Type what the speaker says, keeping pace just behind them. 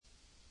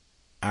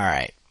All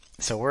right.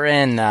 So we're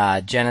in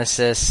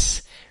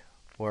Genesis.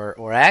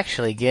 We're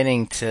actually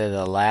getting to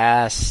the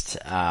last.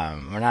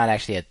 We're not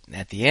actually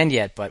at the end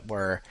yet, but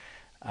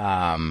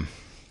um,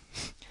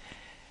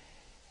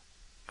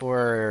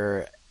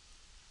 we're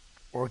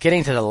we're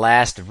getting to the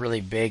last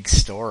really big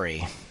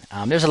story.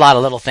 There's a lot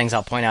of little things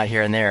I'll point out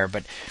here and there,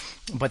 but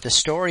the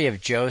story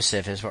of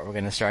Joseph is what we're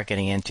going to start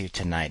getting into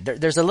tonight.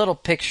 There's a little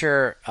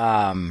picture.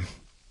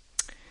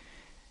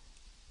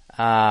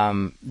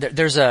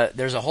 There's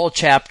a whole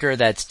chapter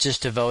that's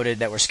just devoted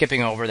that we're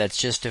skipping over. That's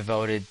just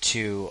devoted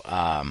to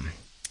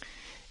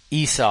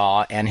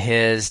Esau and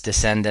his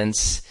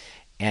descendants,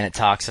 and it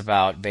talks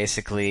about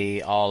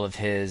basically all of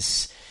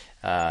his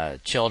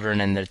children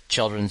and the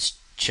children's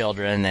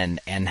children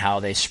and how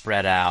they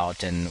spread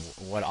out and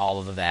what all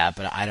of that.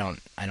 But I don't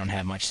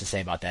have much to say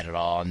about that at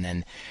all. And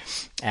then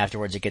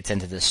afterwards, it gets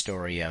into the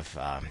story of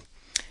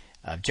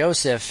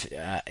Joseph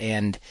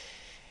and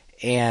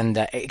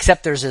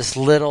except there's this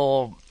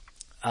little,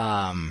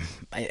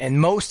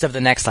 and most of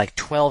the next like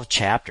 12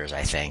 chapters,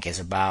 I think, is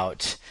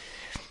about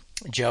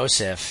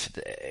Joseph,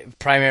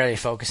 primarily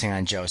focusing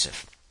on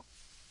Joseph,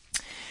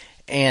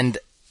 and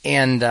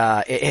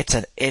it's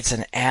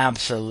an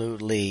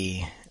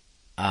absolutely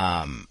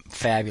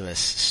fabulous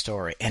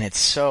story, and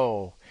it's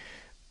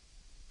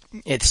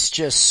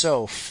just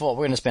so full.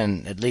 We're going to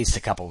spend at least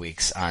a couple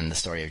weeks on the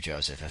story of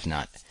Joseph, if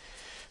not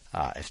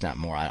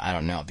more. I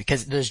don't know,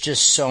 because there's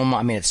just so much.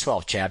 I mean, it's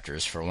 12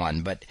 chapters for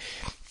one, but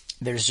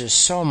there's just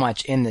so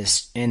much in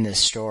this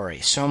story,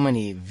 so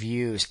many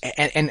views,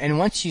 and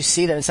once you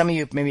see that, some of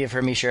you maybe have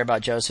heard me share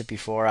about Joseph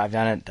before. I've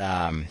done it.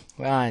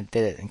 Well, I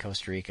did it in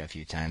Costa Rica a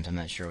few times. I'm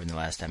not sure when the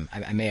last time.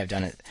 I may have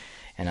done it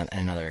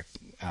in other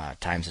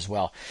times as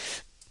well.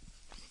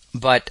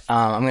 But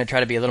I'm going to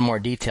try to be a little more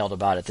detailed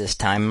about it this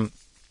time,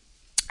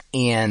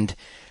 and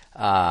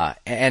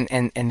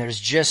there's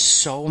just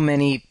so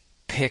many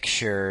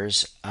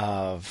pictures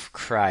of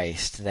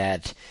Christ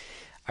that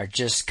are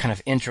just kind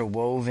of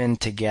interwoven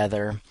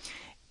together,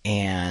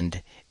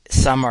 and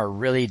some are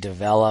really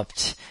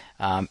developed.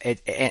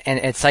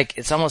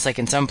 It's almost like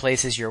in some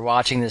places you're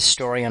watching this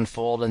story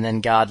unfold, and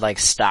then God like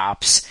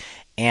stops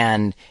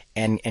and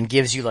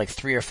gives you like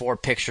 3 or 4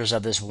 pictures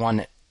of this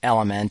one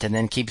element, and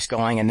then keeps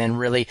going, and then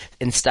really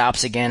and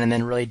stops again, and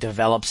then really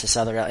develops this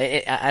other.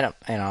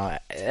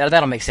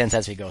 That'll make sense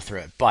as we go through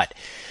it, but.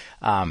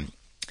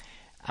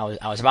 I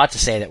was about to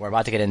say that we're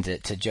about to get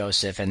into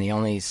Joseph, and the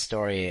only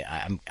story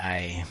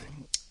I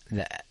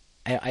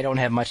don't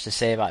have much to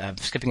say about. I'm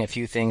skipping a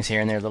few things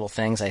here and there, little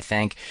things. I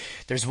think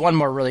there's one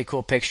more really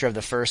cool picture of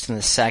the first and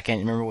the second.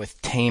 Remember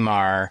with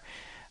Tamar,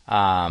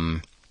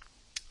 or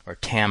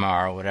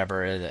Tamar, or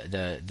whatever.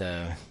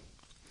 The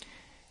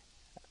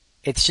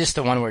it's just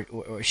the one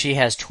where she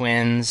has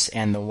twins,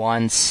 and the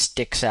one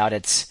sticks out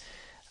its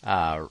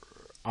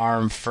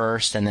arm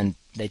first, and then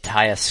they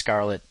tie a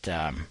scarlet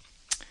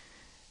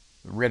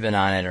ribbon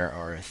on it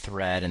or a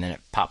thread, and then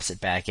it pops it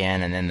back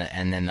in, and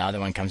then the other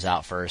one comes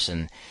out first,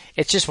 and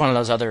it's just one of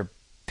those other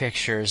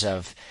pictures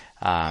of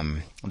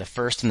the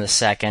first and the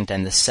second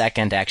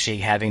actually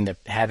having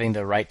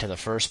the right to the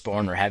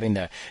firstborn, or having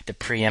the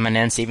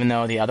preeminence. Even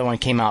though the other one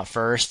came out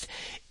first,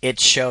 it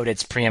showed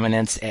its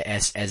preeminence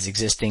as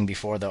existing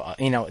before the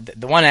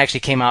one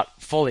actually came out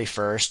fully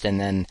first, and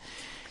then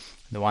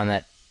the one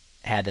that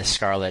had the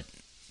scarlet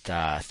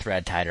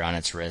thread tied around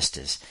its wrist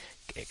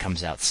it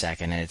comes out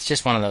second. And it's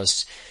just one of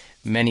those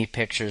many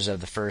pictures of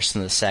the first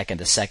and the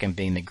second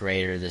being the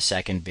greater, the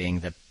second being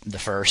the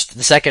first,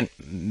 the second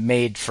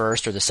made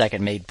first, or the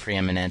second made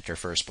preeminent or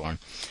firstborn.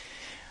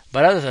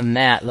 But other than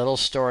that little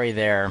story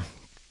there,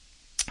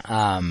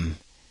 pretty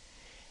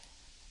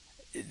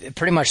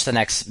much the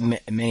next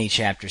many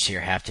chapters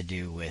here have to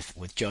do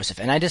with Joseph.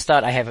 And I just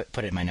thought I have it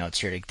put it in my notes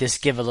here to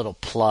just give a little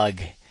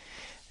plug.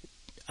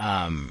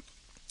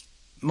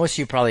 Most of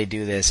you probably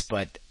do this,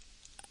 but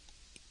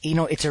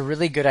it's a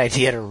really good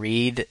idea to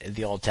read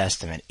the Old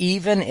Testament,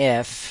 even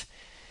if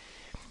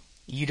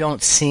you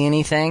don't see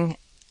anything.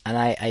 And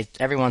I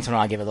every once in a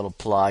while I give a little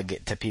plug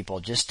to people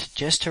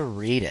just to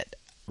read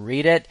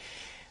it,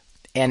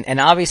 and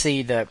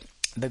obviously the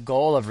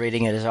goal of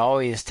reading it is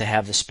always to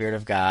have the Spirit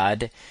of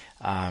God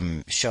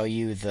show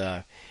you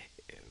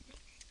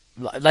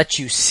let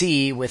you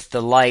see with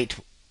the light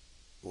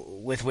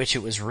with which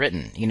it was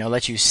written,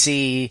 let you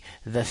see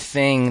the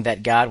thing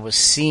that God was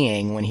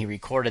seeing when he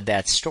recorded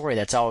that story.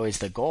 That's always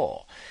the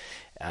goal.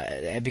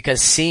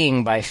 Because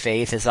seeing by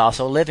faith is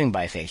also living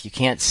by faith. You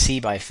can't see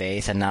by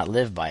faith and not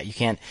live by it.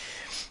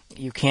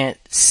 You can't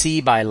see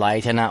by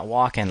light and not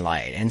walk in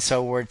light. And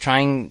so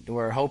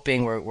we're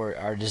hoping,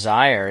 our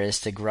desire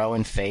is to grow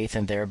in faith,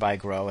 and thereby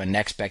grow in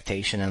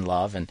expectation and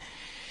love, and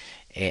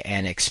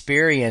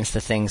experience the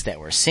things that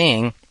we're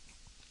seeing.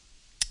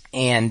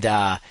 And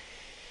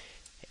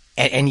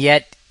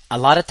yet, a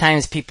lot of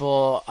times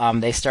people,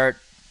 they start,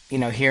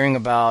 hearing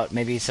about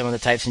maybe some of the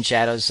types and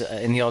shadows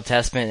in the Old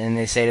Testament, and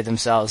they say to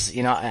themselves,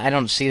 I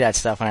don't see that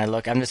stuff when I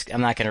look. I'm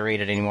not going to read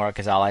it anymore,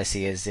 because all I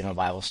see is,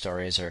 Bible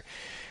stories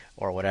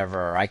or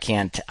whatever, or I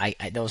can't,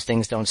 those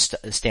things don't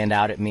stand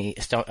out at me,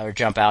 or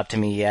jump out to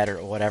me yet,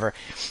 or whatever.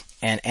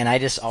 And I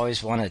just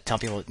always want to tell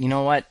people, you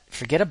know what?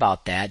 Forget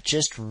about that.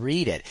 Just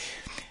read it.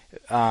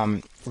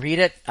 Read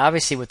it,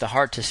 obviously, with the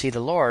heart to see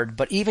the Lord.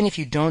 But even if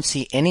you don't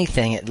see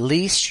anything, at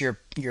least you're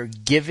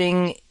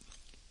giving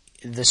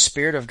the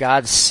Spirit of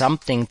God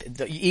something.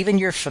 Even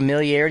your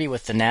familiarity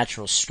with the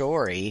natural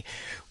story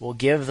will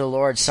give the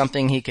Lord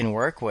something He can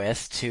work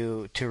with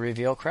to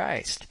reveal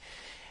Christ.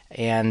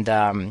 And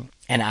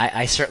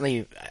I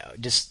certainly,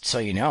 just so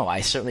you know,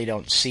 I certainly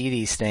don't see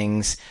these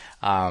things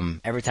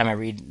every time I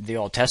read the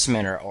Old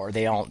Testament, or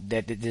they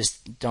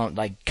just don't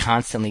like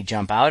constantly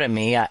jump out at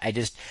me. I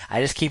just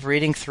keep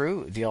reading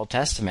through the Old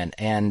Testament,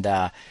 and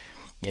I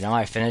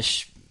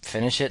finish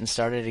it and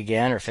start it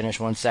again, or finish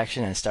one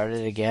section and start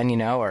it again,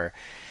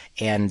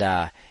 and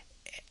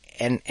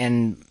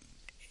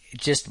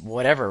just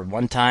whatever,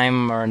 one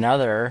time or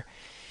another,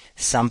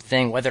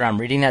 something, whether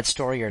I'm reading that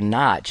story or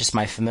not, just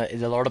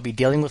the Lord will be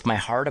dealing with my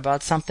heart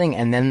about something,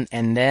 and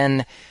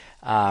then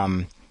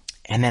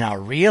I'll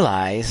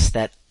realize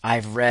that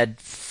I've read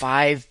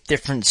 5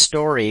 different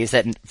stories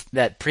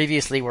that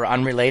previously were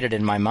unrelated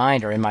in my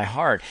mind or in my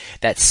heart,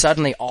 that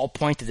suddenly all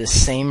point to the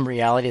same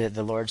reality that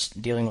the Lord's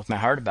dealing with my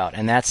heart about,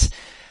 and that's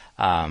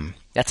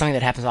something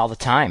that happens all the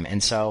time.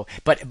 And so,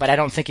 but I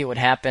don't think it would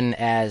happen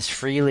as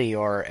freely,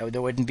 or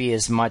there wouldn't be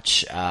as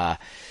much, I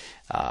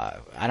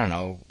don't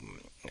know,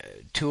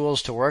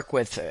 tools to work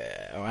with.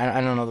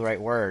 I don't know the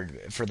right word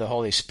for the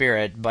Holy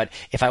Spirit, but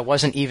if I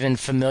wasn't even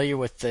familiar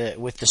with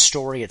the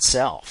story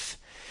itself.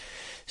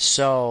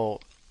 So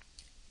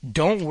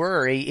don't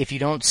worry if you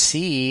don't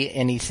see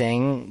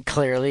anything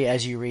clearly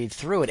as you read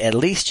through it. At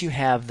least you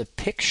have the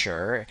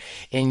picture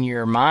in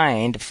your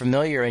mind,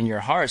 familiar in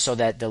your heart, so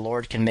that the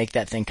Lord can make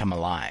that thing come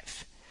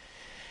alive.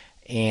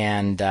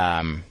 And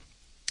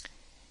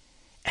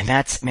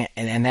that's, man,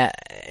 and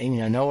that,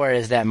 nowhere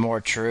is that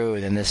more true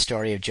than this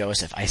story of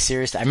Joseph. I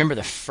remember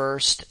the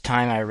first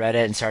time I read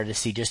it and started to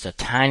see just a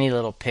tiny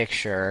little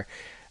picture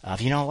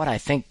of, I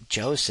think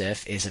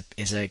Joseph is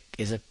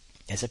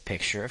a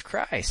picture of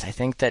Christ. I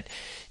think that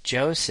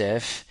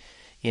Joseph,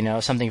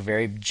 something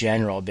very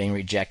general, being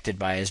rejected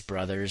by his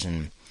brothers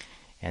and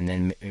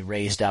then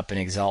raised up and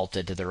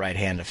exalted to the right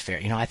hand of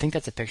Pharaoh. I think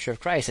that's a picture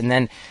of Christ. And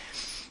that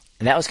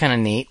was kind of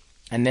neat.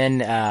 And then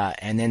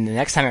the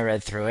next time I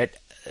read through it,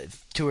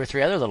 2 or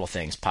 3 other little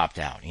things popped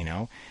out,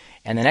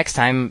 and the next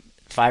time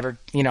 5 or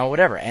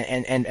whatever,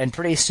 and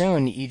pretty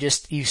soon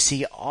you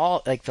see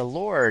all, like, the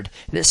Lord,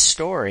 this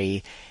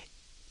story,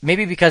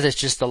 maybe because it's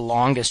just the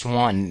longest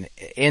one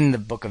in the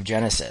book of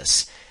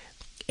Genesis,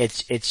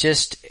 it's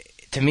just,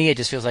 to me, it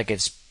just feels like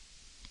it's,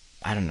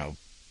 I don't know,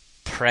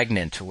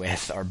 pregnant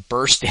with, or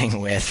bursting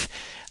with,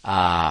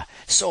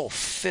 so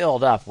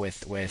filled up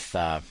with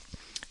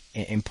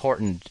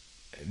important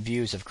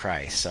views of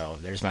Christ. So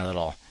there's my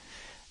little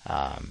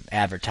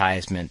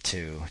advertisement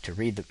to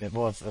read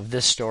of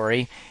this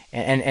story,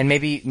 and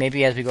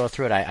maybe as we go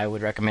through it, I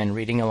would recommend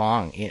reading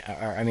along.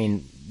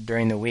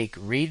 During the week,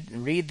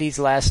 read these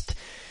last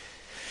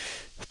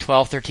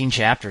 12, 13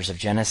 chapters of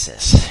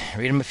Genesis.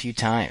 Read them a few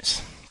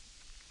times,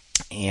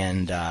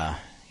 and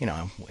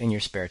in your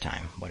spare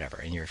time,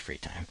 whatever, in your free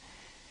time.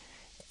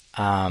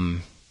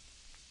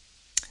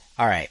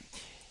 All right.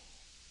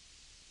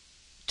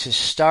 To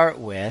start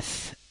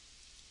with,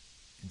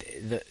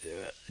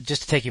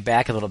 just to take you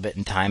back a little bit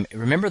in time,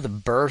 remember the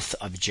birth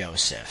of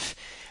Joseph.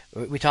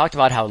 We talked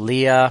about how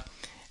Leah,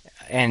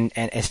 and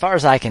as far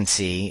as I can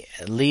see,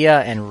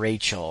 Leah and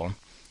Rachel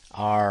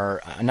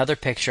are another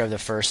picture of the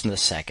first and the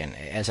second.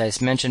 As I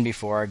mentioned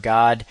before,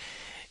 God,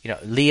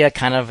 Leah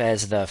kind of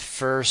as the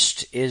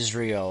first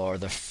Israel, or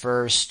the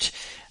first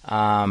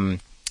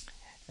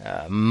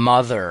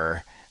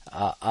mother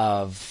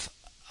of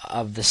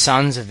the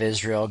sons of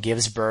Israel,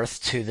 gives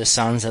birth to the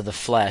sons of the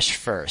flesh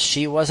first.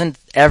 She wasn't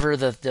ever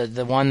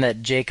the one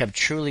that Jacob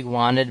truly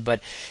wanted,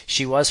 but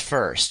she was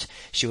first.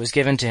 She was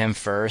given to him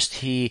first.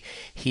 He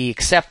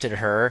accepted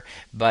her,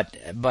 but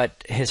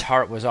his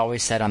heart was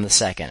always set on the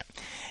second.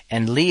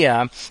 And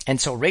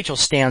so Rachel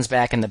stands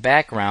back in the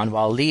background,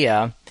 while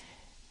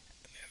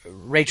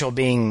Rachel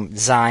being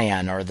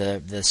Zion, or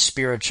the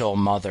spiritual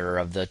mother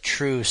of the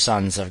true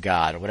sons of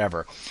God, or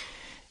whatever,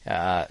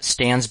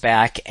 stands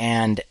back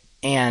and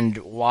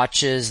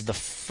watches the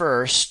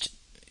first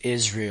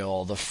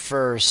Israel, the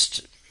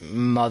first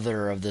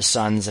mother of the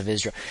sons of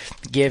Israel,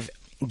 give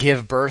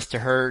birth to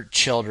her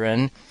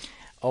children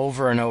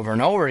over and over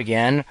and over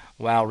again,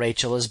 while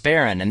Rachel is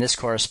barren. And this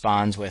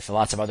corresponds with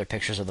lots of other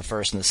pictures of the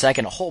first and the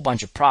second, a whole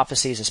bunch of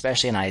prophecies,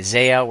 especially in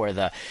Isaiah, where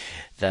the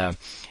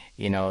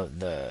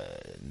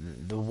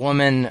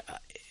woman,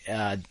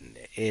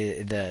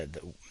 the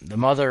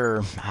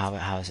mother,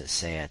 how does it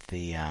say it?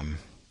 The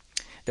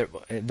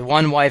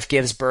one wife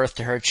gives birth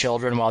to her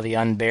children, while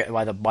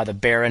the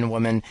barren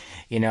woman,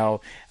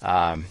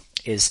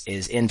 is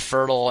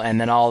infertile, and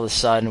then all of a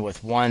sudden,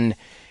 with one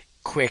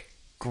quick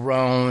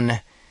groan,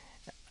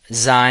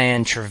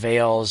 Zion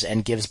travails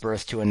and gives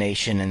birth to a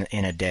nation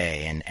in a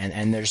day,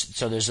 and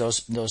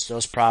there's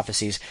those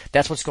prophecies.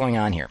 That's what's going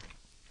on here.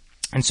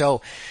 And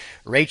so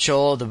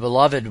Rachel, the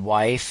beloved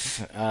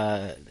wife,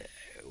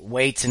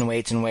 waits and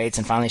waits and waits,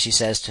 and finally she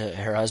says to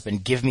her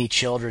husband, "Give me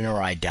children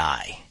or I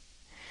die."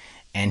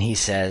 And he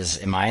says,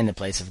 "Am I in the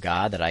place of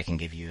God that I can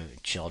give you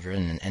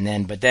children?"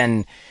 But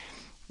then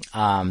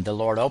the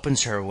Lord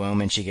opens her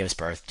womb and she gives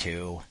birth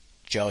to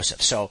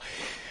Joseph. So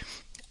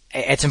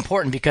it's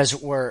important because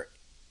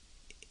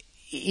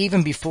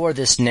even before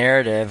this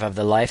narrative of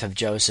the life of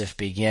Joseph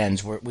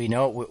begins, we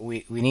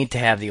need to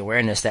have the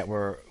awareness that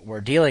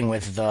we're dealing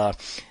with the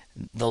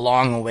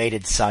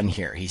long-awaited son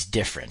here. He's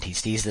different.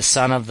 He's the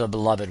son of the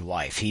beloved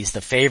wife. He's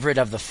the favorite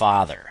of the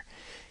Father.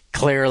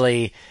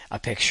 Clearly a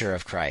picture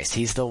of Christ.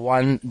 He's the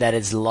one that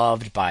is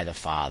loved by the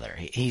Father.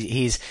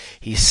 He's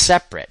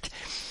separate,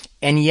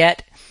 and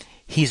yet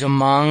he's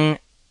among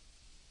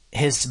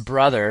his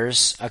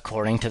brothers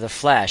according to the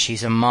flesh.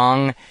 He's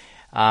among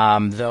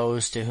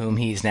those to whom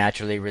he's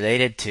naturally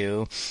related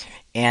to,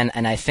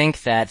 and I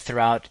think that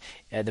throughout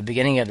the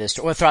beginning of this,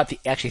 or throughout the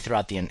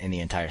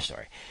entire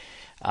story,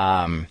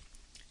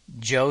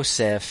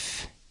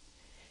 Joseph's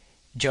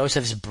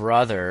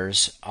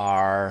brothers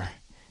are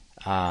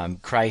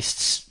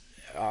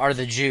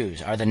the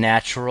Jews, are the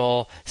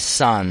natural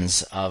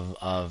sons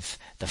of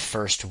the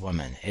first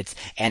woman.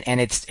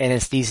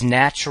 It's these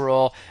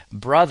natural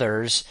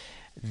brothers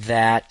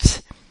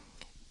that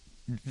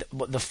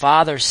the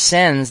father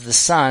sends the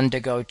son to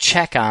go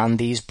check on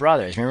these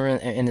brothers.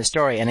 Remember in the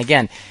story. And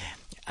again,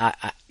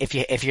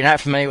 if you're not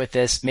familiar with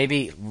this,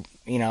 maybe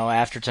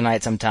after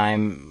tonight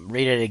sometime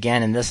read it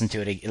again and listen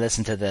to it.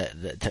 Listen to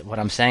to what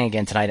I'm saying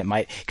again tonight. It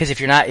might, because if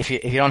you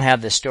don't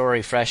have the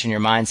story fresh in your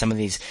mind, some of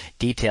these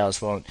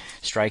details won't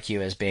strike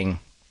you as being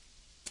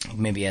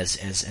maybe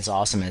as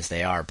awesome as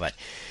they are. But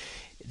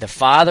the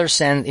father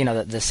sends,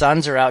 the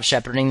sons are out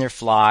shepherding their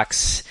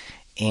flocks,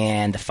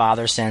 and the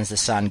father sends the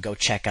son, go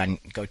check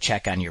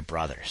on your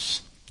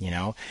brothers.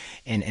 In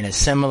a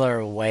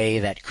similar way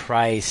that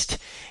Christ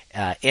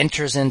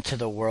enters into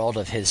the world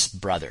of his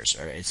brothers,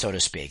 or so to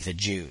speak, the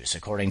Jews,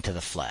 according to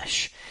the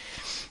flesh,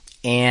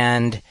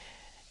 and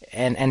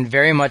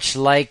very much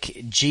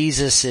like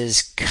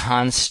Jesus's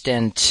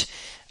constant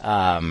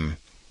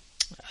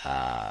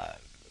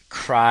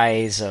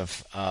cries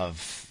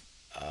of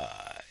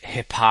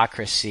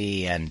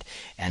hypocrisy and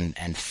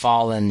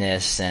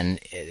fallenness, and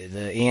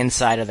the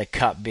inside of the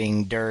cup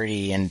being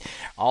dirty, and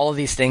all of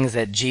these things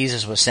that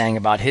Jesus was saying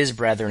about his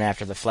brethren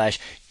after the flesh.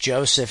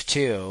 Joseph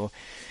too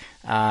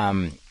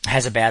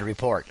has a bad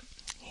report.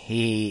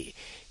 He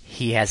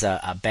has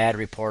a bad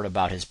report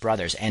about his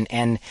brothers,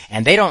 and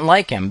they don't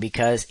like him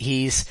because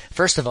he's,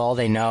 first of all,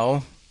 they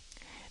know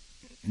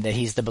that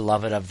he's the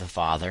beloved of the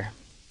Father.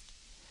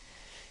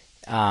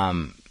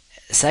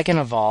 Second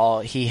of all,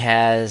 he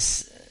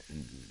has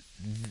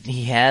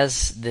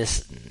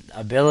this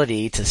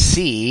ability to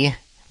see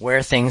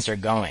where things are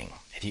going,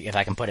 if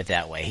I can put it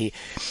that way.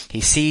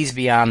 He sees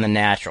beyond the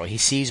natural. He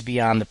sees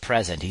beyond the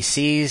present. He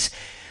sees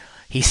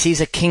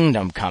a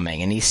kingdom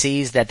coming, and he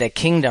sees that that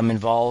kingdom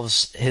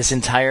involves his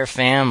entire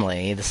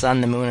family, the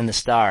sun, the moon, and the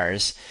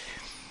stars,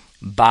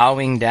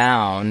 bowing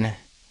down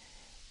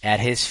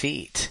at his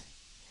feet.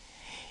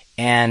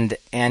 And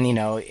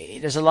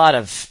there's a lot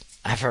of,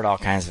 I've heard all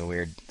kinds of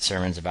weird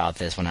sermons about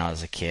this when I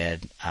was a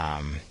kid.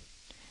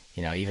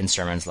 Even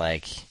sermons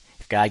like,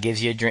 if God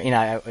gives you a dream,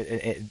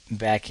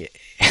 back,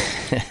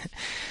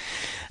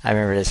 I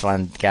remember this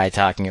one guy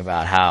talking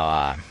about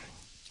how,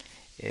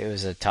 it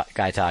was a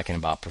guy talking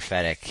about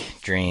prophetic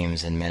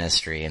dreams and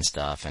ministry and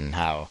stuff, and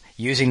how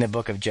using the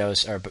book of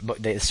Joseph, or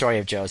the story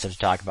of Joseph, to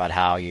talk about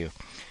how you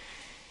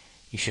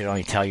should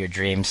only tell your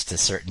dreams to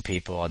certain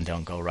people and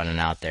don't go running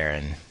out there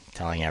and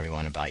telling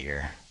everyone about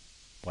your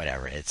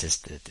whatever. It's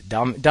just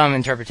dumb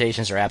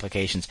interpretations or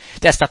applications.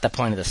 That's not the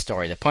point of the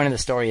story. The point of the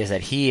story is that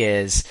he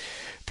is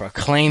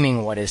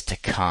proclaiming what is to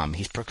come.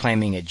 He's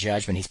proclaiming a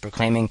judgment. He's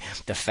proclaiming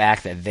the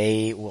fact that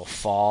they will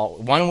fall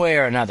one way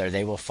or another.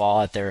 They will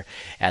fall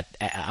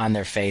on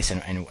their face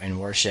and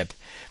worship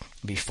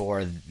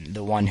before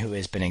the one who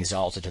has been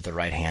exalted to the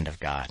right hand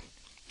of God.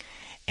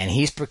 And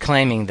he's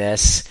proclaiming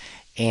this,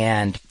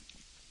 and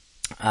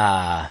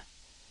the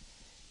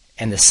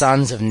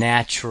sons of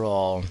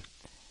natural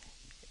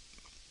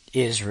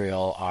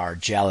Israel are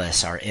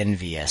jealous, are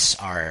envious,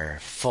 are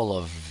full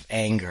of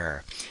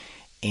anger,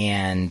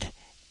 and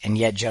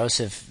yet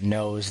Joseph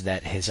knows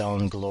that his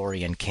own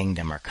glory and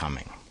kingdom are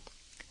coming.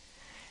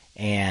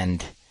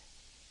 And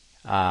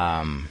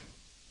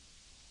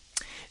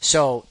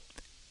so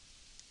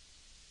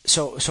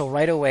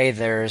right away,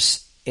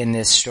 in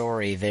this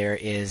story there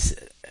is,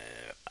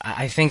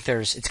 I think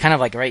it's kind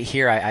of like right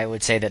here, I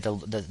would say that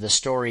the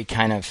story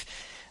kind of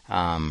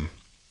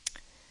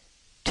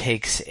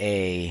takes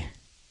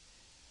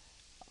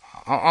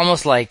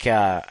almost like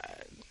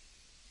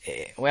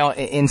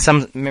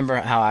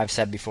remember how I've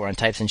said before in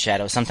Types and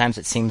Shadows, sometimes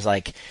it seems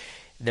like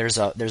there's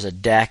a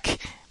deck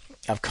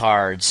of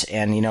cards,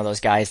 and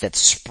those guys that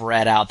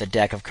spread out the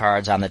deck of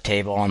cards on the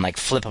table and like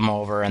flip them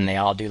over, and they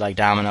all do like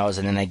dominoes,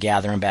 and then they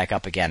gather them back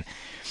up again.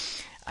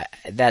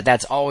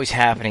 That's always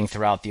happening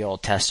throughout the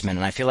Old Testament,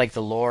 and I feel like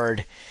the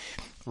Lord,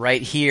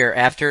 right here,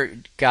 after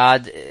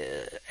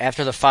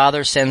the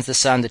Father sends the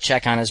Son to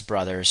check on his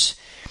brothers,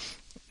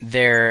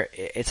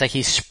 it's like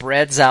he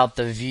spreads out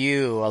the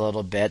view a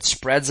little bit,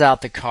 spreads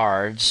out the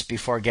cards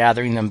before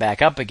gathering them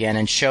back up again,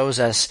 and shows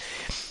us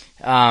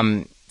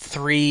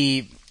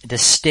three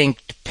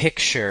distinct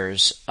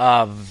pictures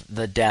of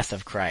the death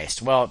of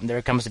Christ. Well,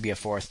 there comes to be a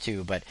fourth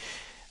too, but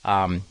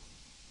I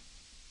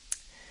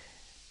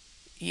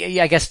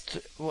guess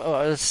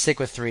let's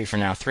stick with three for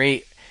now.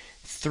 Three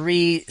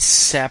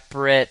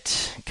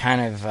separate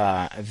kind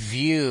of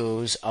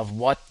views of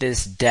what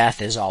this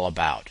death is all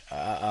about.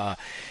 Kind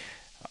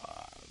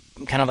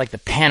of like the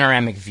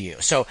panoramic view.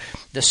 So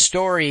the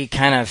story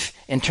kind of,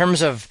 in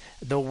terms of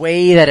the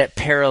way that it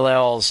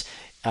parallels,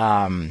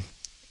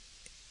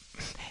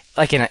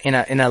 like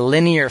in a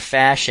linear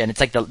fashion, it's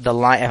like the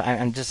line.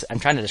 I'm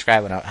trying to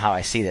describe how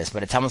I see this,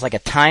 but it's almost like a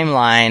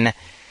timeline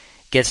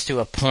gets to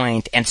a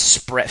point and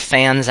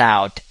fans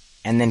out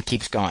and then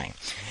keeps going.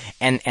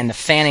 And the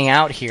fanning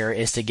out here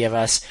is to give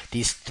us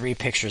these three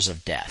pictures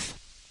of death.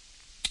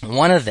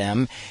 One of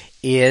them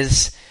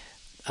is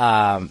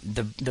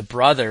the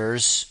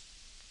brothers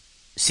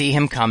see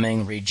him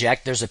coming,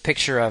 reject. There's a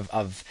picture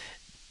of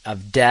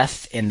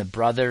death in the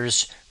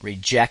brothers'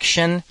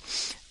 rejection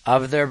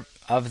of their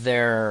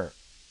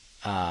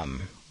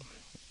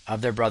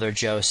brother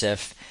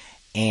Joseph,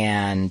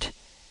 and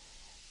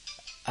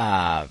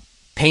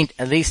paint,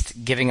 at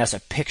least giving us a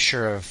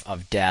picture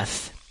of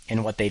death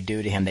in what they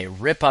do to him. They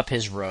rip up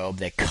his robe,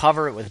 they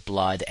cover it with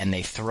blood, and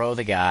they throw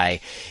the guy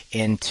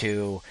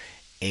into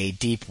a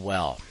deep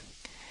well.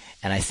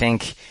 And I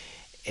think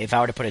if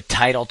I were to put a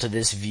title to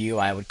this view,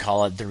 I would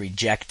call it The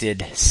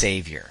Rejected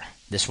Savior.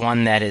 This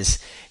one that is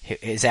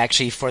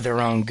actually for their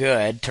own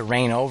good, to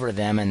reign over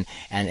them, and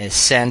is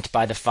sent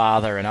by the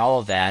Father and all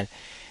of that.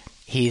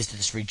 He's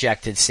this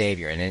rejected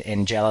Savior. And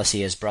in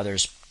jealousy, his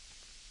brothers,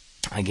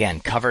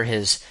 again, cover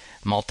his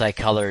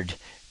multicolored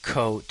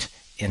coat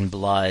in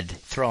blood,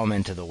 throw him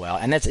into the well.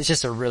 And it's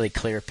just a really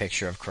clear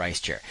picture of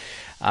Christ here,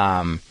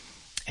 and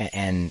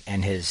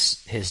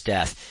his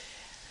death.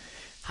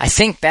 I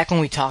think back when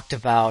we talked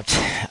about,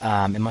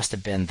 it must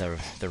have been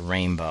the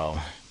rainbow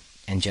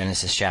in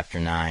Genesis chapter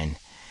 9.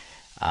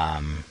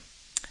 I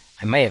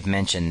may have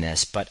mentioned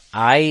this, but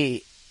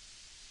I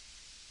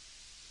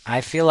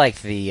feel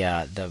like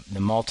the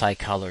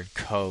multicolored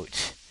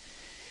coat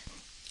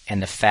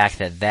and the fact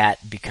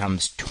that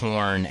becomes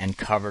torn and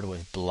covered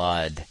with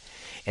blood,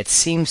 it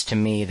seems to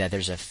me that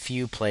there's a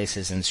few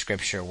places in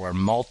Scripture where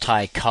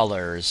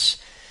multicolors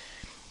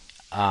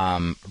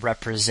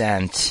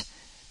represent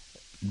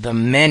the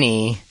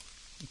many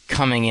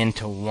coming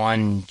into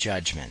one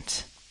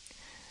judgment,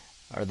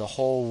 or the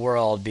whole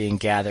world being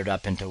gathered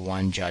up into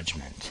one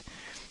judgment,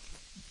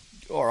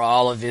 or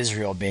all of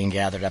Israel being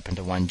gathered up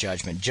into one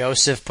judgment.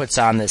 Joseph puts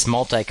on this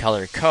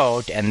multicolored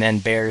coat and then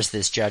bears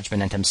this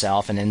judgment into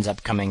himself, and ends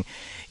up coming,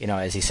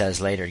 as he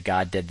says later,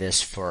 God did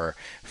this for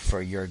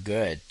your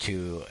good,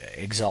 to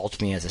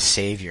exalt me as a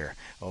savior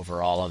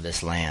over all of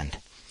this land.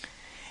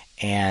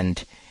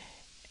 And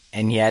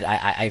yet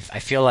I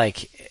feel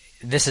like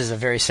this is a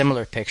very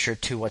similar picture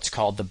to what's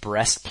called the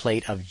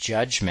breastplate of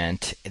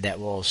judgment that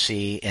we'll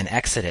see in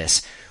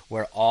Exodus,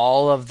 where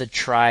all of the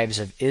tribes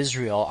of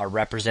Israel are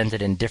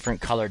represented in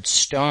different colored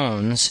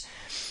stones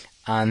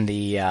on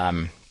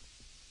the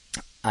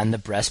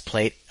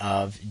breastplate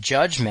of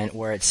judgment,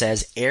 where it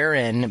says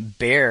Aaron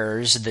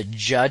bears the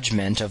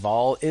judgment of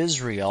all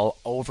Israel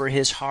over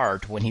his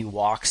heart when he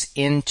walks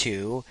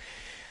into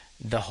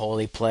the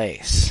holy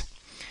place.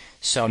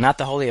 So not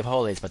the Holy of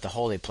Holies, but the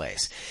holy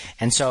place.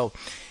 And so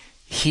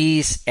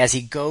as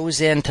he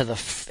goes into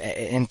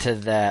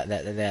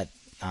that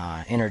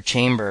inner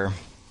chamber,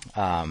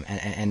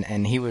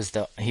 and he was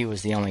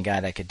the only guy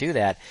that could do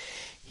that.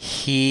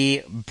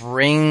 He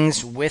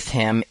brings with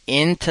him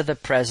into the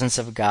presence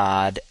of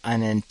God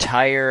an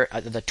entire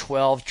the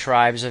 12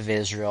 tribes of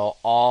Israel,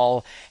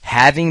 all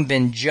having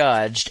been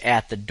judged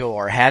at the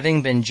door,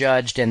 having been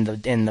judged in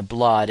the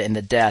blood, in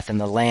the death, and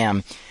the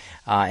lamb.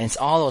 And it's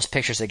all those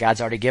pictures that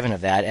God's already given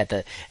of that at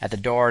the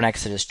door in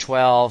Exodus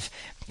 12.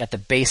 At the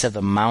base of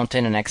the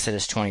mountain in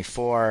Exodus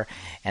 24,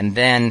 and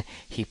then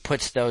he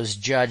puts those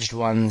judged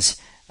ones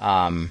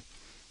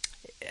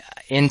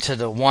into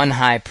the one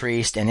high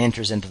priest and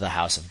enters into the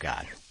house of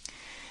God.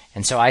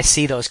 And so I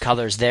see those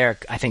colors there,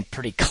 I think,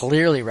 pretty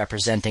clearly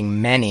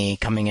representing many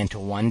coming into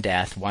one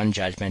death, one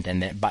judgment,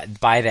 and then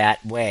by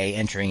that way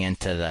entering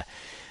into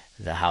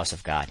the house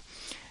of God.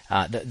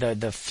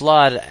 The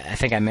flood, I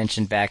think I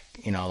mentioned back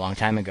a long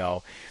time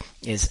ago,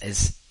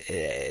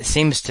 it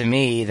seems to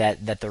me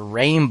that the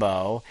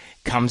rainbow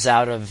comes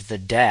out of the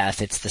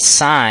death. It's the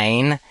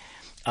sign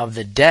of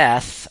the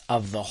death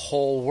of the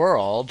whole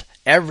world,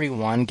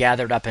 everyone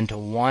gathered up into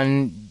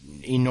one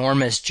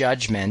enormous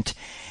judgment.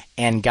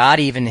 And God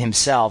even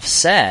himself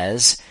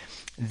says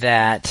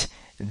that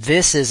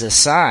this is a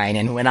sign,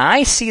 and when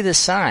I see the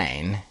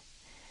sign,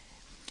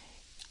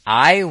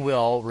 I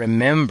will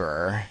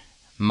remember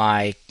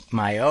my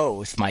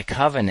oath, my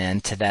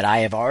covenant, that I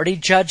have already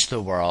judged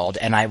the world,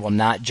 and I will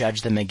not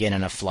judge them again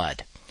in a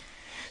flood.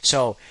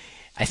 So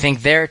I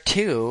think there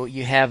too,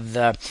 you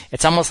have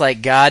it's almost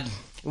like God,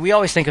 we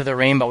always think of the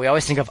rainbow, we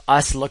always think of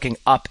us looking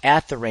up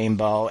at the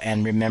rainbow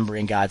and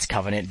remembering God's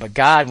covenant. But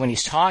God, when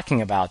he's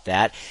talking about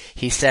that,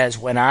 he says,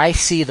 when I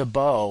see the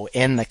bow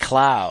in the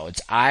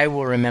clouds, I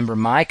will remember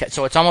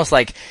so it's almost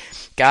like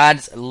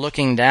God's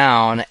looking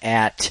down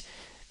at,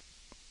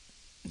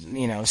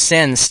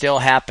 sin still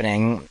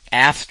happening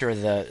after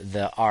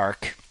the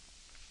ark,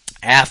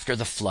 after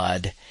the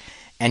flood,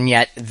 and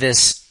yet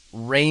this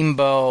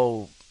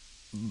rainbow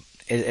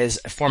is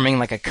forming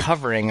like a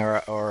covering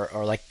or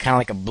like kind of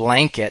like a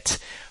blanket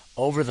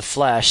over the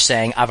flesh,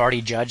 saying, I've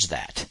already judged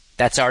that.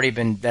 That's already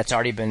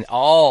been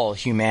all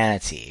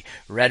humanity,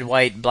 red,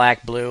 white,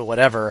 black, blue,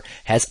 whatever,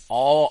 has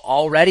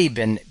already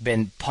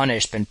been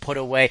punished, been put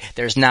away.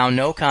 There's now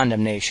no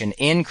condemnation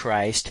in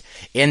Christ,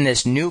 in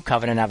this new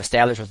covenant I've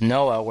established with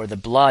Noah, where the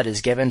blood is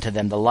given to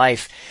them, the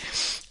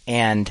life,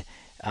 and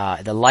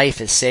the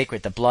life is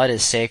sacred, the blood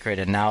is sacred,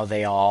 and now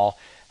they all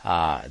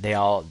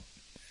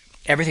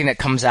everything that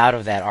comes out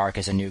of that ark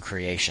is a new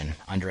creation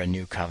under a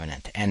new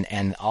covenant.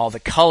 And all the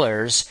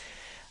colors,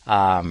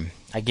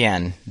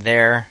 again,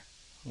 there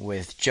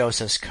with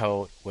Joseph's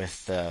coat,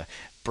 with the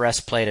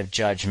breastplate of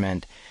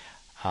judgment,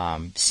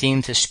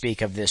 seem to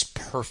speak of this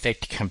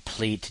perfect,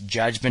 complete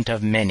judgment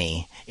of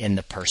many in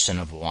the person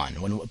of one.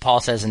 When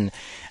Paul says in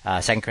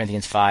 2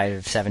 Corinthians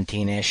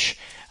 5:17-ish,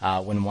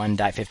 when one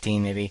died,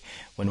 15 maybe,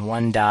 when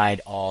one died,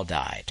 all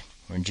died.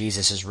 When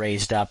Jesus is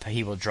raised up,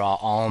 he will draw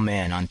all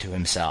men unto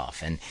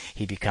himself, and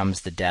he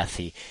becomes the death.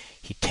 He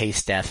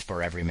tastes death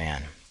for every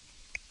man.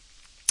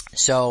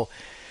 So,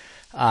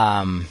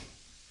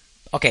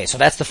 okay, so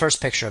that's the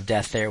first picture of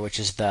death there, which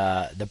is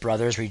the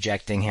brothers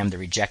rejecting him, the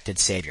rejected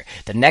Savior.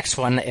 The next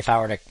one, if I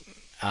were to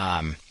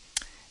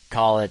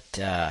call it,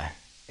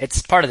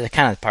 it's part of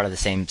the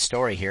same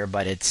story here,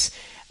 but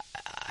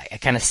I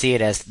kind of see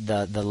it as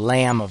the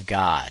Lamb of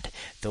God,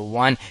 the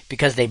one,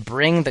 because they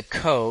bring the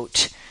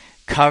coat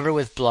covered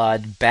with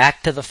blood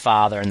back to the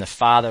Father, and the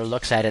Father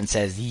looks at it and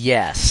says,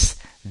 yes,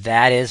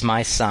 that is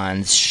my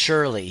son.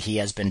 Surely he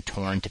has been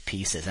torn to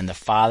pieces. And the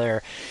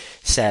Father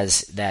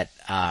says that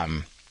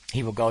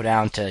he will go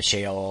down to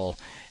Sheol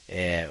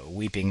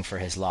weeping for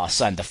his lost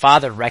son. The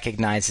Father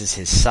recognizes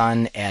his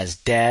son as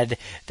dead.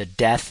 The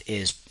death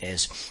is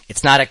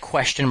it's not a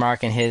question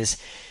mark in his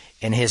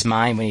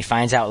mind when he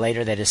finds out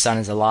later that his son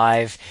is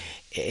alive.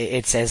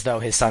 It's as though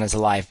his son is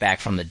alive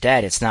back from the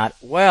dead. It's not,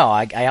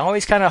 I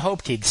always kind of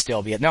hoped he'd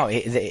still be. No,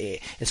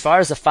 as far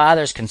as the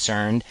Father's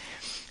concerned,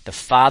 the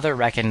Father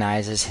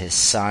recognizes his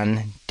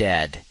son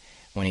dead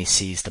when he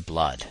sees the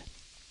blood.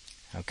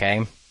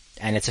 Okay?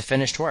 And it's a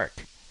finished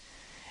work.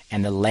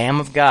 And the Lamb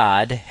of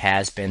God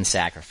has been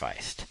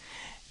sacrificed.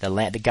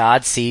 The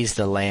God sees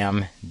the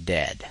Lamb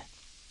dead.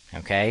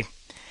 Okay?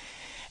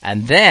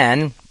 And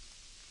then,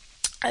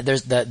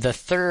 there's the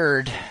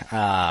third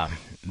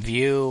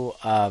view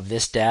of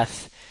this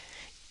death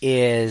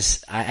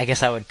is, I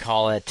guess I would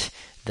call it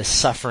the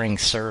suffering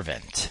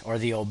servant, or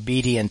the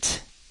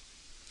obedient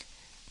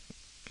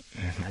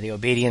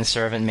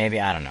servant, maybe,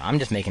 I don't know. I'm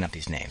just making up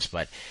these names,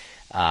 but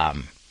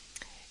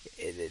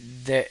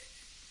it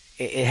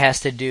has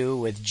to do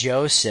with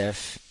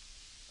Joseph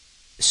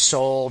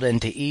sold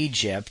into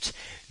Egypt,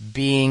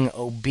 being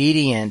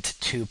obedient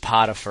to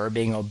Potiphar,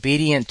 being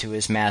obedient to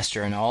his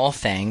master in all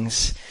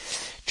things,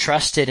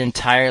 trusted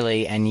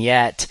entirely, and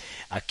yet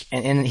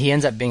and he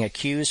ends up being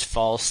accused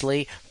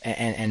falsely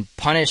and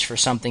punished for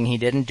something he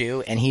didn't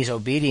do, and he's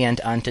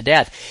obedient unto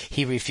death.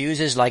 He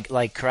refuses,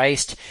 like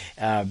Christ,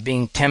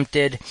 being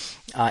tempted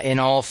in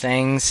all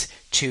things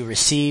to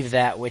receive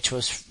that which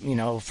was,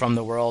 from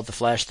the world, the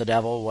flesh, the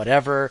devil,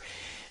 whatever.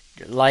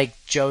 Like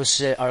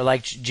Joseph, or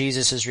like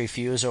Jesus'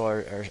 refusal,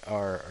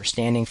 or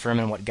standing firm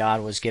in what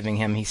God was giving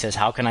him. He says,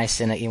 "How can I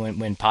sin?"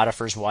 When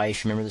Potiphar's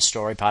wife, remember the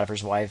story?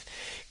 Potiphar's wife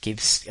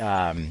keeps,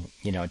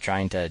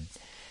 trying to,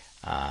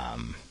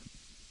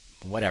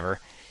 whatever,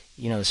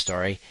 the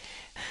story.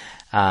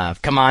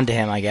 Come on to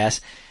him, I guess.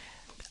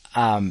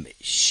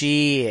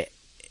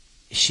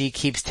 She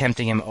keeps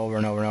tempting him over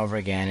and over and over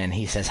again, and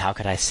he says, "How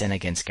could I sin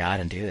against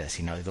God and do this?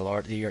 The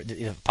Lord,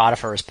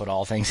 Potiphar has put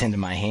all things into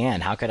my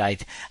hand. How could I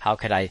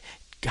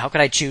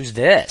choose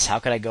this? How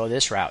could I go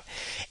this route?"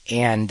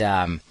 And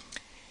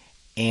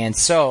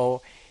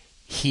so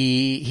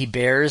he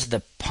bears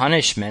the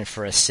punishment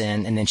for a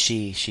sin, and then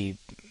she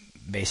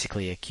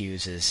basically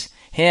accuses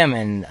him,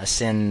 and the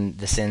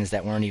sins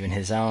that weren't even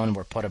his own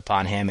were put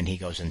upon him, and he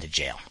goes into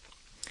jail.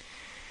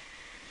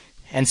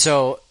 And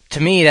so, to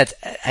me,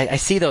 I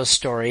see those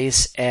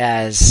stories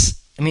as,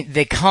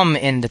 they come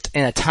in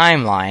a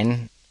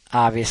timeline,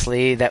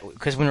 obviously,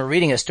 because when we're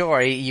reading a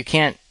story, you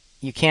can't,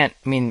 you're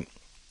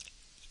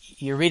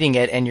reading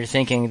it and you're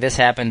thinking, this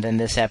happened, then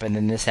this happened,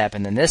 then this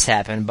happened, then this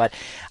happened, but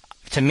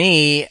to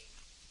me,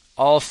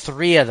 all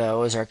three of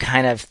those are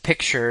kind of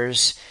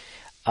pictures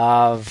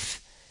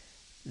of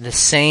the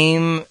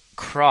same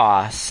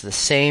cross, the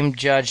same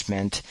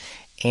judgment,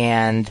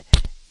 and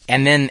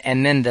then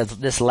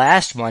this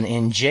last one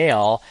in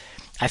jail.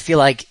 I feel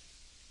like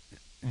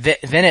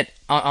then it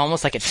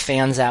almost like it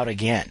fans out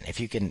again. If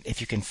you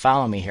can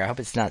follow me here, I hope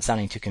it's not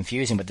sounding too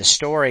confusing. But the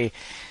story,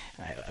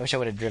 I wish I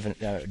would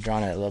have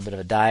drawn a little bit of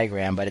a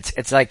diagram. But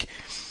it's like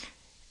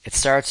it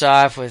starts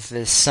off with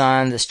this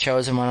son, this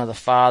chosen one of the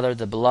Father,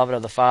 the beloved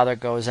of the Father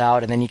goes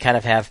out, and then you kind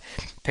of have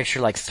picture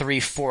like three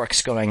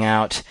forks going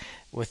out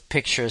with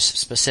pictures,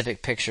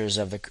 specific pictures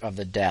of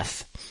the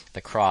death,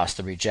 the cross,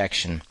 the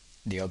rejection,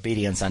 the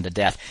obedience unto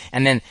death.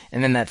 And then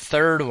that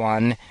third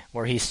one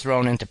where he's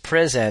thrown into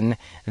prison,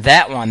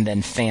 that one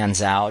then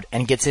fans out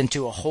and gets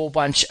into a whole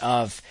bunch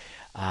of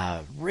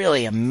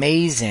really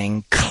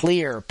amazing,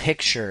 clear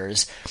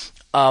pictures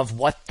of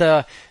what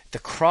the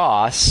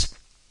cross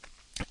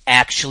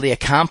actually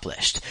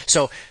accomplished.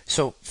 So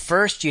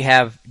first you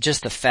have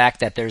just the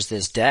fact that there's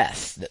this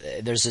death,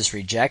 there's this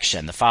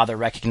rejection. The Father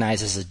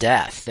recognizes a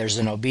death. There's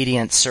an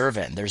obedient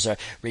servant. There's a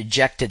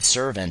rejected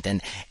servant,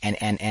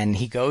 and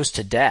he goes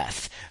to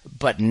death.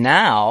 But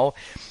now,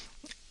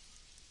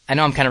 I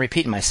know I'm kind of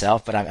repeating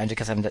myself, but I'm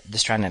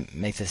just trying to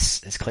make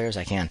this as clear as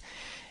I can.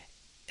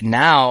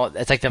 Now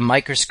it's like the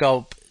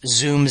microscope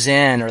zooms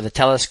in, or the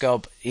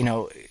telescope,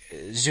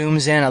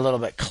 zooms in a little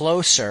bit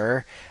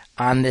closer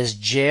on this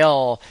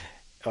jail,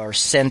 or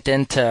sent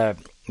into,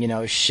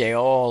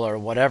 Sheol or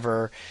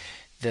whatever,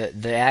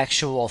 the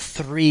actual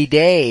 3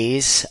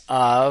 days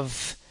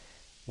of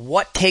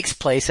what takes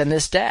place in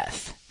this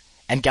death.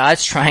 And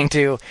God's trying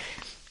to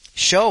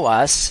show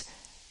us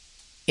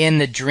in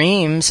the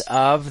dreams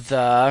of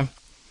the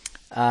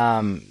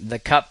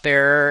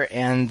cupbearer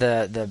and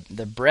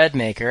the bread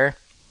maker,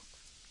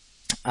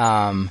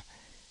 an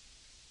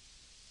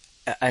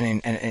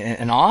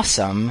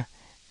awesome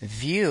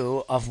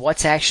view of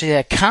what's actually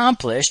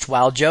accomplished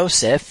while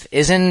Joseph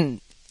is in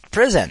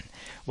prison,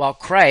 while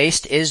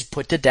Christ is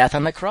put to death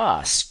on the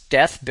cross.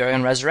 Death, burial,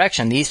 and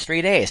resurrection, these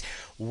 3 days.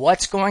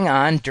 What's going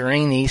on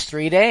during these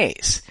 3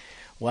 days?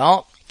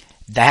 Well,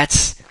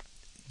 that's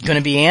going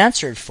to be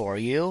answered for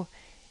you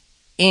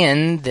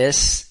in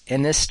this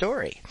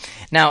story.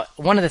 Now,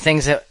 one of the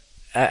things that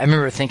I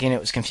remember thinking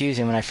it was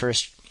confusing when I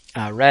first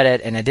read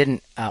it, and I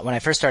didn't, when I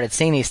first started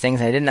seeing these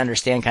things, and I didn't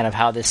understand kind of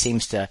how this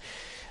seems to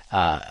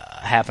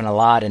happen a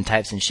lot in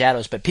Types and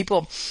Shadows, but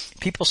people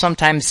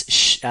sometimes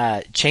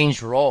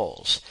change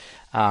roles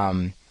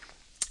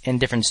in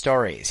different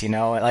stories,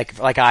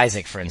 like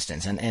Isaac, for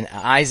instance. And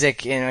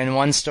Isaac, in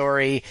one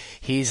story,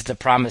 he's the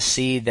promised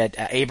seed that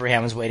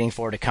Abraham was waiting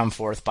for to come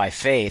forth by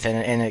faith.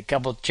 And a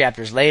couple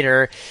chapters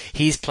later,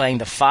 he's playing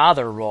the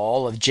father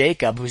role of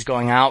Jacob, who's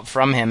going out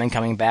from him and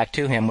coming back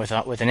to him with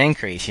an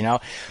increase.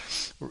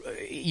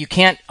 You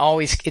can't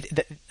always,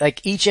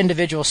 like each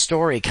individual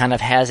story kind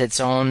of has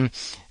its own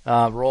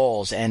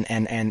roles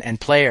and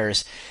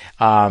players,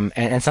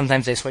 and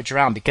sometimes they switch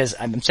around. Because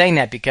I'm saying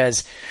that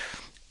because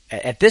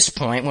at this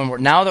point,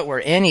 now that we're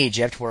in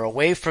Egypt, we're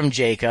away from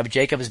Jacob.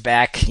 Jacob is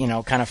back,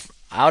 kind of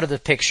out of the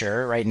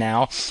picture right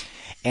now,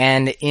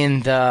 and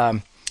in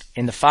the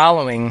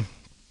following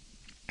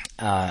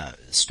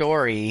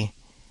story,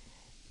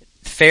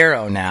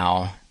 Pharaoh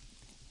now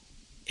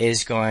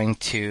is going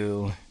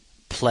to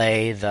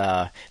play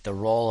the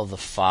role of the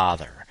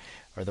Father,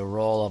 or the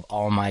role of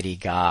Almighty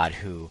God,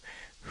 who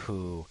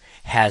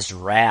has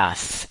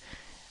wrath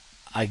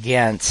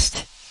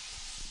against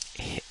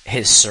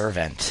his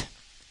servant,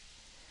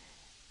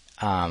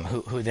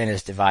 who then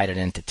is divided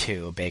into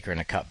two, a baker and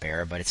a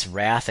cupbearer, but it's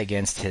wrath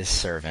against his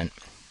servant,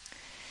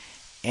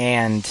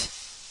 and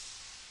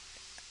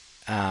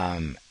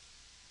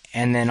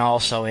then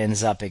also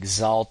ends up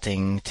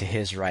exalting to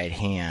his right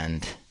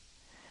hand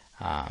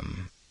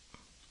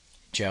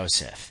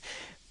Joseph.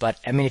 But,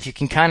 if you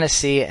can kind of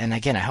see, and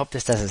again, I hope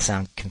this doesn't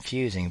sound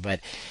confusing, but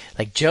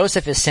like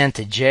Joseph is sent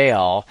to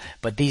jail,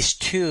 but these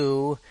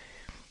two,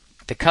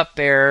 the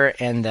cupbearer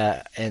and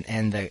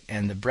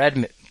the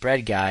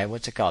bread guy,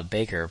 what's it called?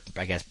 Baker,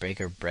 I guess,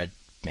 bread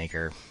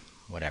maker,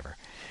 whatever.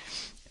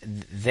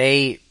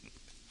 They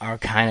are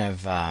kind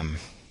of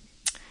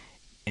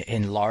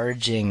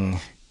enlarging,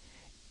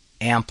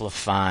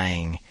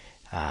 amplifying,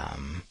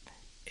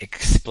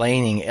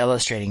 explaining,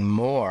 illustrating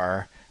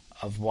more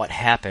of what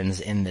happens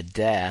in the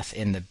death,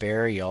 in the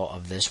burial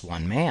of this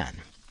one man.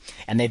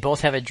 And they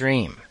both have a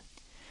dream.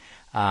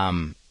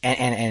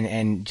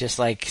 And just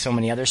like so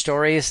many other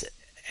stories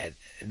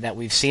that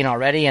we've seen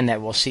already, and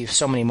that we'll see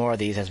so many more of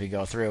these as we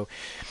go through,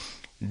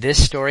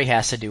 this story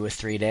has to do with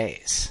 3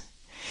 days.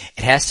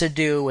 It has to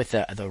do with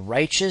the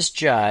righteous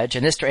judge,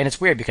 and it's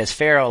weird because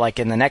Pharaoh, like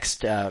in the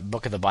next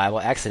book of the Bible,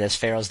 Exodus,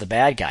 Pharaoh's the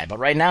bad guy, but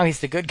right now he's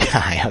the good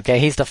guy. Okay,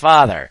 he's the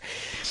father,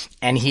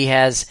 and he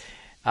has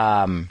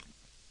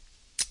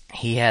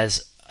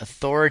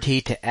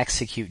authority to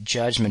execute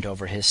judgment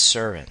over his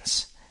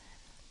servants.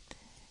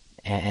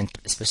 And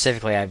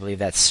specifically, I believe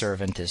that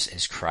servant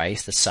is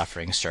Christ, the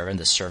suffering servant,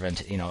 the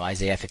servant,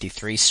 Isaiah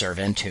 53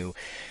 servant who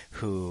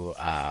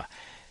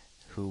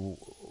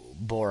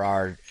bore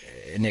our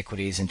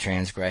iniquities and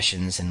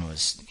transgressions and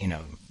was,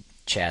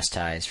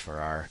 chastised for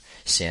our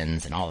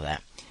sins and all of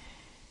that.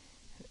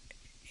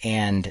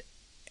 And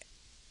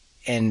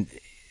I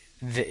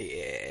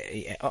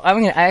think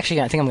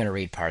I'm going to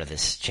read part of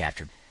this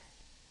chapter.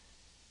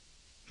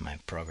 My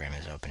program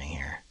is opening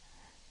here.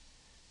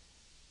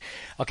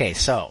 Okay,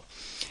 so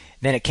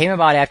then it came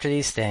about after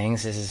these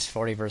things, this is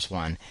 40 verse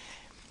 1,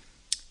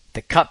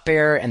 the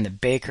cupbearer and the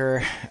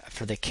baker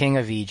for the king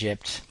of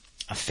Egypt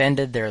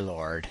offended their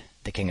lord,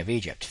 the king of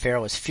Egypt.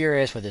 Pharaoh was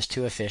furious with his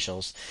two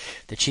officials,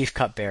 the chief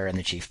cupbearer and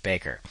the chief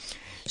baker.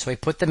 So he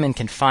put them in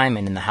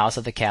confinement in the house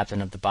of the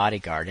captain of the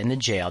bodyguard, in the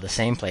jail, the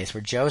same place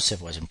where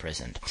Joseph was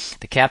imprisoned.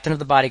 The captain of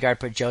the bodyguard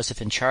put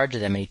Joseph in charge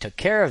of them, and he took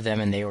care of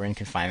them, and they were in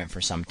confinement for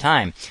some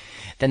time.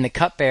 Then the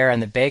cupbearer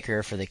and the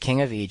baker for the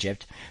king of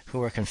Egypt, who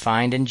were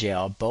confined in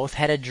jail, both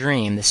had a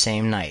dream the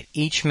same night,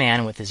 each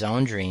man with his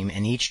own dream,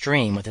 and each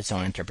dream with its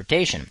own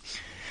interpretation.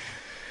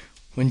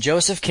 When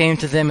Joseph came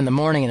to them in the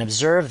morning and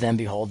observed them,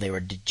 behold, they were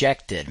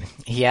dejected.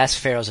 He asked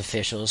Pharaoh's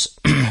officials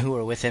who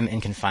were with him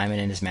in confinement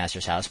in his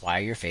master's house, "Why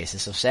are your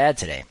faces so sad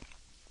today?"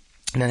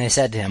 And then they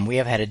said to him, "We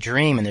have had a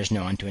dream, and there's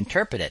no one to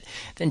interpret it."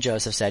 Then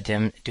Joseph said to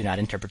him, "Do not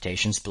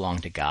interpretations belong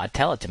to God?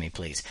 Tell it to me,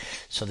 please."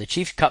 So the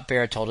chief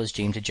cupbearer told his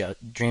dream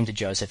to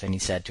Joseph, and he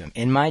said to him,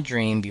 "In my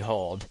dream,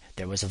 behold,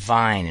 there was a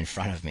vine in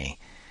front of me.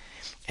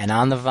 And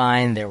on the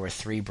vine there were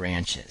 3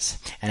 branches.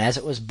 And as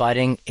it was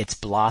budding, its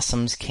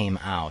blossoms came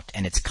out,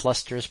 and its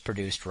clusters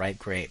produced ripe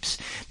grapes.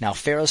 Now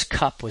Pharaoh's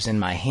cup was in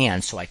my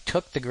hand, so I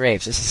took the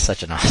grapes." This is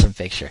such an awesome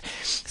picture.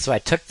 "So I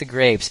took the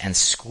grapes and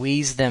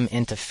squeezed them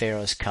into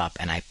Pharaoh's cup,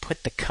 and I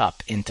put the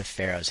cup into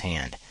Pharaoh's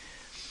hand."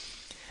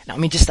 Now,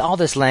 just all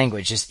this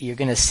language, you're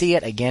going to see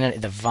it again,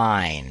 the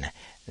vine,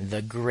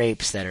 the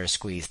grapes that are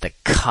squeezed, the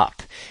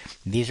cup.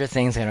 These are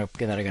things that are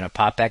going to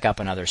pop back up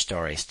in other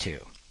stories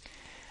too.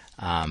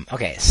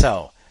 Okay,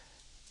 so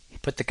he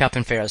put the cup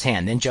in Pharaoh's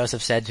hand. Then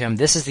Joseph said to him,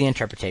 "This is the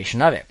interpretation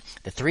of it.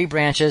 The 3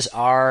 branches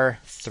are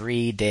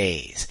 3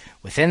 days.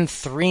 Within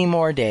 3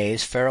 more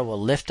days, Pharaoh will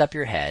lift up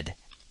your head,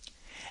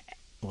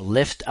 will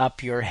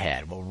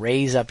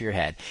raise up your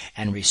head,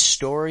 and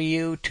restore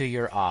you to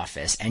your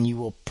office, and you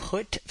will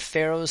put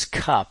Pharaoh's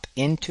cup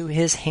into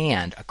his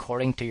hand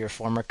according to your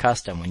former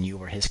custom when you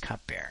were his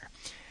cupbearer."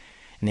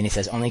 And then he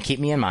says, "Only keep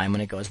me in mind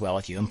when it goes well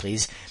with you, and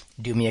please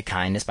do me a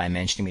kindness by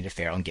mentioning me to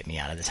Pharaoh and get me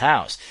out of this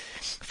house.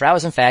 For I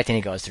was, in fact," and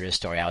he goes through his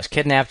story, "I was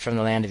kidnapped from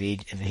the land of the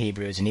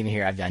Hebrews, and even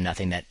here I've done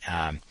nothing that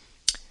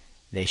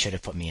they should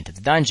have put me into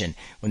the dungeon."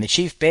 When the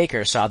chief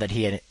baker saw that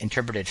he had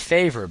interpreted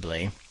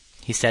favorably,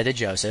 he said to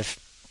Joseph,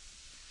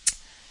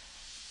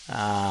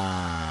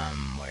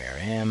 where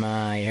am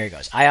I? Here he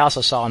goes. "I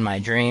also saw in my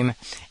dream,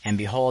 and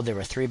behold, there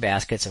were 3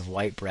 baskets of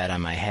white bread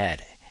on my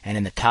head, and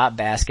in the top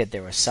basket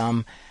there was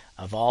some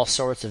of all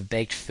sorts of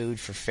baked food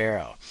for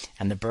Pharaoh,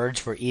 and the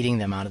birds were eating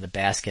them out of the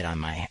basket on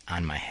my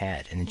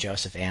head." And then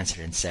Joseph answered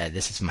and said,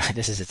 This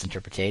is its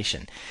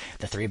interpretation.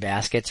 The 3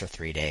 baskets are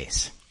 3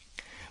 days.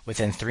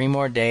 Within 3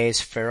 more days,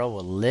 Pharaoh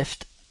will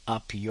lift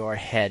up your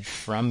head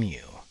from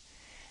you,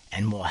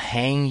 and will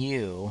hang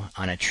you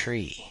on a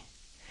tree,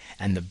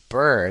 and the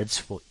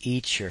birds will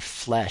eat your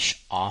flesh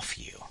off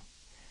you.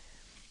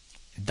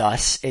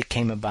 Thus it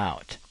came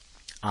about.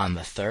 On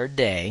the 3rd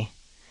day,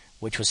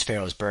 which was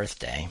Pharaoh's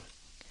birthday,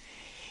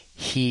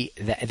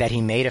 that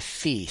he made a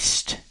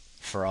feast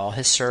for all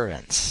his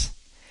servants,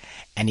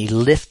 and he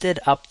lifted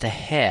up the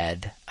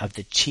head of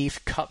the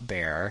chief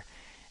cupbearer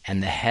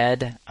and the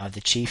head of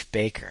the chief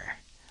baker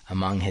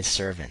among his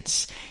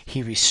servants.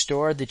 He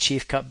restored the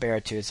chief cupbearer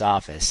to his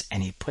office,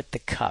 and he put the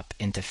cup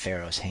into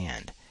Pharaoh's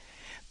hand.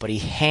 But he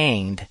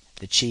hanged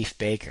the chief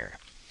baker,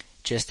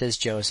 just as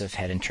Joseph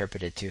had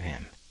interpreted to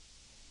him.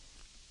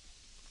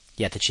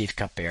 Yet the chief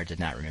cupbearer did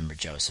not remember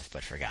Joseph,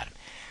 but forgot him.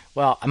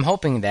 Well, I'm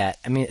hoping that,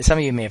 some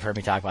of you may have heard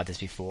me talk about this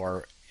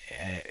before,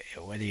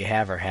 whether you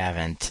have or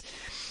haven't.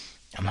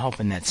 I'm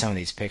hoping that some of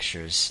these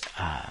pictures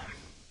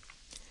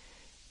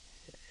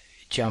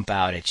jump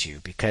out at you,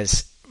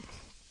 because,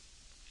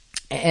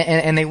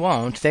 and they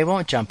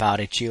won't jump out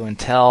at you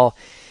until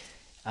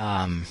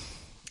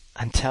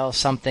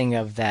something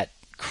of that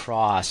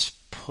cross,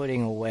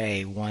 putting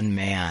away one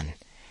man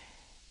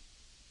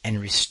and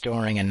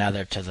restoring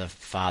another to the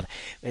Father,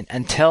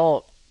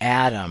 until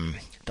Adam,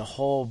 the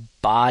whole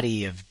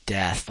body of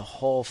death, the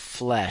whole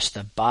flesh,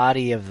 the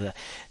body of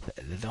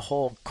the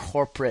whole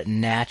corporate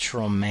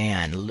natural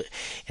man,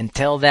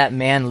 until that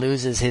man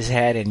loses his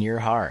head in your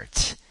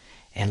heart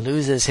and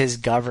loses his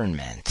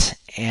government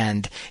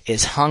and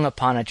is hung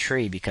upon a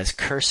tree, because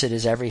cursed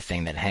is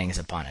everything that hangs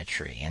upon a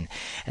tree.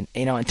 And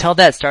until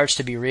that starts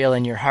to be real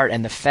in your heart,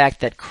 and the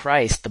fact that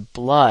Christ, the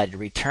blood,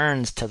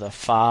 returns to the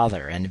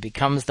Father and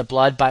becomes the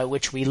blood by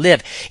which we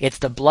live. It's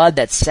the blood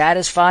that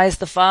satisfies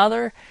the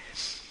Father.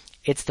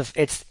 It's the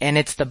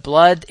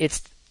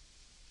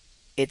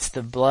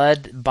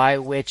blood by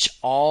which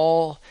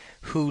all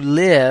who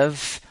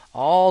live,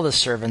 all the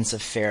servants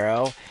of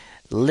Pharaoh,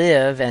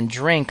 live and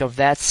drink of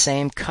that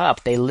same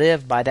cup. They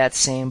live by that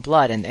same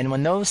blood. And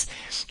when those,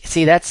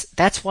 see,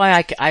 that's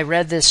why I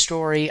read this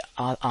story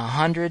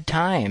 100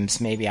 times,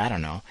 maybe, I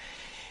don't know,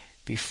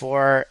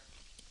 before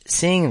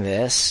seeing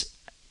this,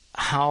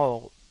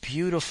 how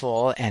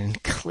beautiful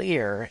and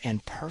clear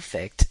and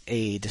perfect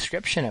a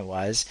description it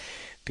was,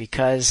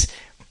 because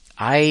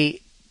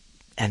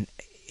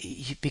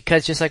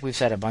just like we've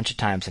said a bunch of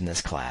times in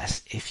this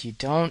class, if you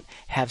don't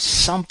have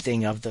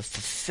something of the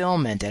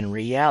fulfillment and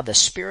the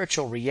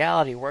spiritual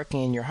reality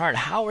working in your heart,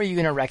 how are you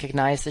going to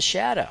recognize the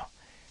shadow?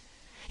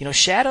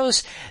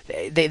 Shadows,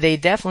 they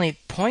definitely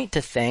point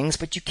to things,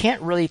 but you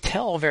can't really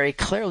tell very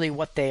clearly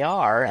what they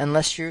are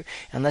unless you're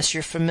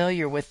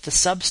familiar with the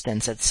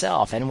substance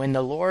itself. And when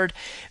the Lord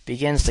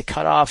begins to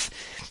cut off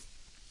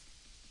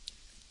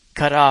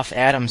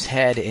Adam's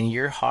head in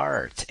your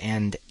heart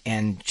and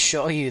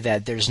show you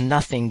that there's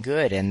nothing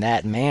good in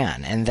that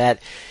man, and that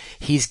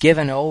he's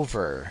given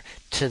over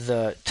to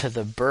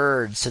the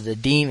birds, to the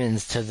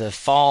demons, to the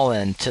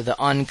fallen, to the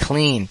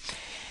unclean,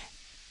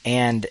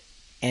 and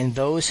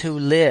those who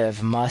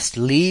live must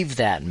leave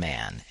that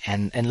man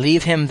and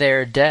leave him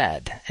there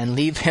dead, and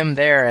leave him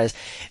there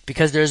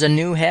because there's a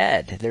new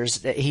head.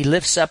 He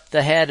lifts up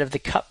the head of the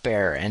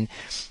cupbearer and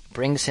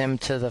brings him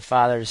to the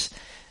Father's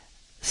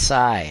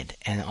side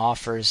and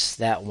offers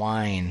that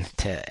wine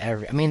to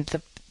every. I mean,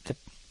 the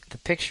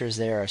pictures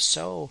there are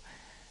so,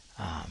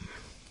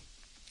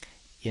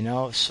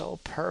 so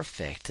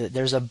perfect.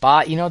 There's a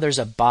body.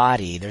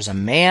 There's a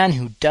man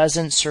who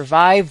doesn't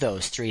survive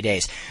those 3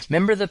 days.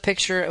 Remember the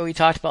picture we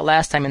talked about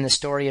last time in the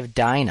story of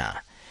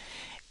Dinah,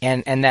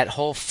 and that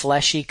whole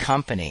fleshy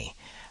company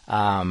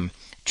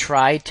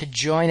tried to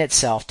join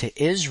itself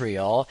to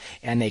Israel,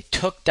 and they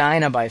took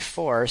Dinah by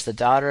force, the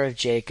daughter of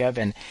Jacob,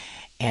 and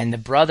the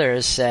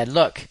brothers said,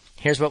 "Look,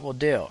 here's what we'll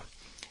do.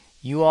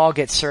 You all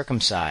get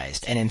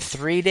circumcised, and in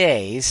 3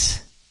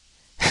 days,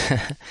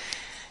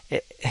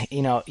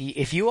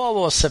 if you all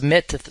will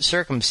submit to the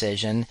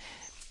circumcision,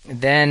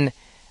 then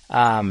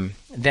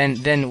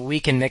we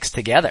can mix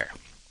together."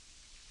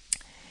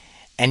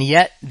 And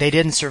yet they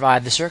didn't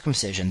survive the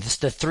circumcision.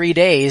 The 3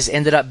 days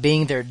ended up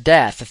being their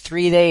death. The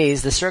 3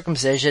 days, the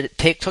circumcision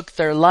took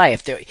their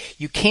life.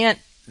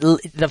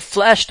 The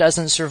flesh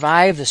doesn't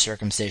survive the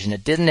circumcision.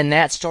 It didn't in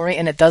that story,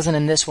 and it doesn't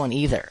in this one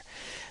either.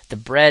 The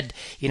bread,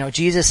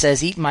 Jesus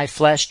says, "Eat my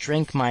flesh,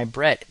 drink my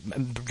blood,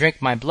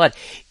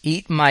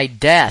 eat my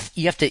death."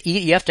 You have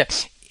to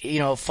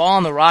fall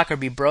on the rock or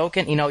be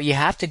broken. You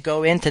have to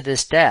go into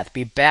this death,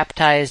 be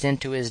baptized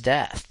into his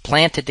death,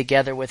 planted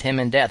together with him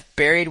in death,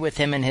 buried with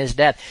him in his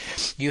death.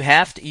 You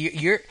have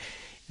to.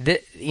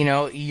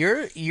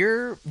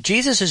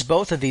 Jesus is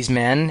both of these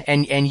men,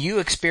 and you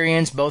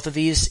experience both of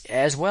these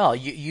as well.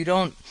 You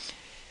don't.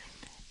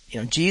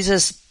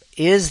 Jesus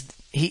is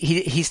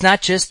he's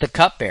not just the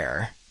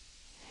cupbearer.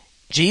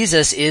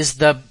 Jesus is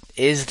the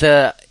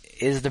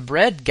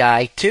bread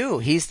guy too.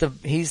 He's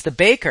the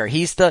baker.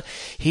 He's the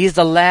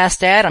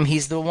last Adam.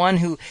 He's the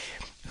one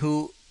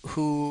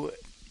who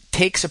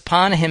takes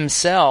upon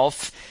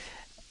himself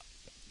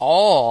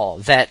all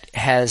that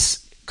has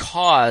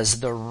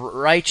caused the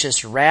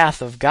righteous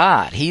wrath of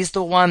God. He's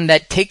the one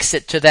that takes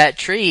it to that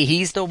tree.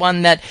 He's the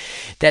one that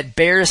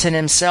bears in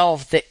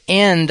himself the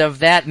end of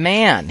that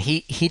man.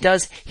 He's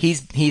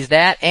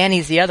that, and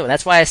he's the other one.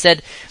 That's why I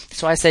said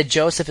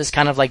Joseph is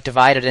kind of like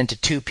divided into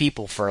two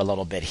people for a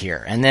little bit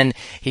here, and then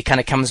he kind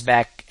of comes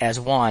back as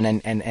one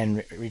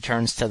and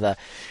returns to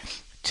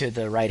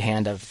the right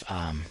hand of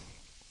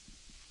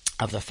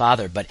the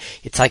Father. But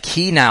it's like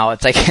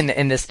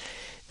in this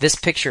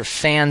picture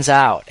fans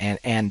out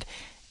and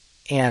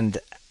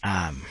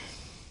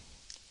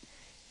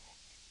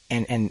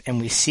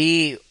we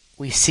see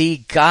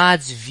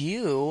God's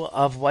view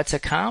of what's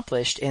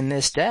accomplished in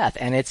this death,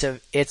 and it's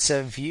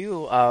a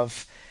view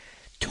of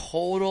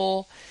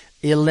total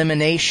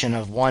elimination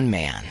of one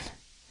man,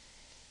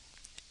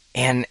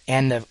 and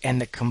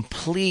the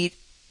complete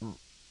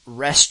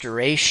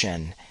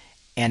restoration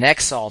and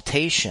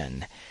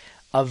exaltation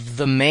of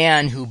the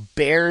man who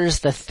bears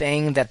the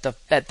thing that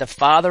the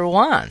Father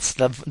wants,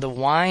 the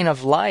wine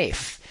of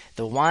life,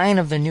 the wine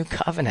of the new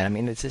covenant. I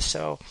mean, it's just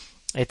so.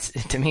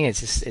 To me,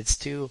 it's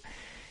just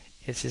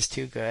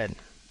too good.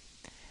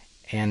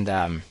 And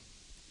I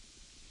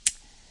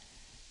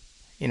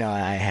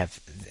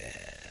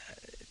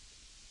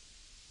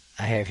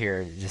have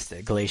here just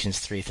Galatians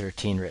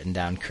 3:13 written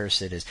down.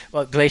 Cursed is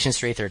Galatians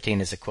 3:13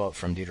 is a quote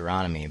from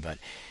Deuteronomy, but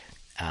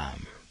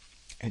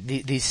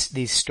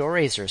these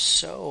stories are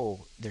so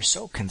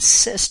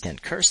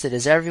consistent. Cursed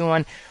is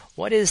everyone.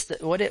 What is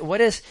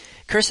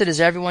cursed is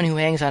everyone who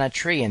hangs on a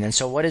tree. And then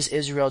so what does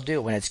Israel do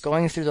when it's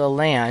going through the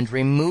land,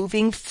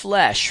 removing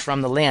flesh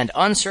from the land,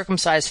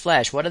 uncircumcised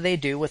flesh? What do they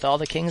do with all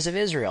the kings of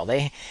Israel?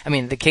 The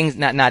kings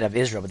not of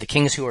Israel, but the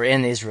kings who are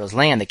in Israel's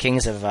land, the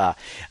kings of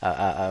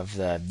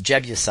the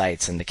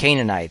Jebusites and the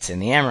Canaanites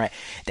and the Amorites.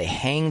 They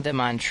hang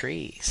them on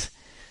trees.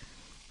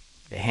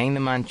 They hang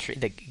them on trees.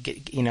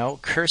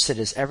 Cursed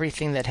is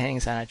everything that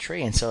hangs on a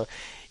tree. And so,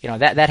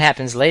 that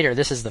happens later.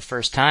 This is the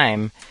first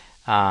time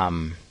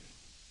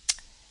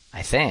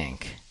I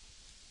think.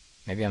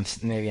 Maybe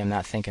I'm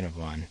not thinking of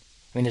one.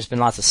 I mean, there's been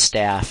lots of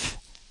staff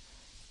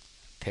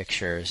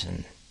pictures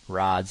and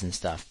rods and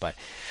stuff, but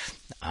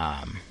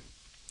I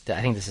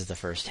think this is the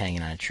first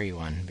hanging on a tree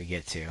one we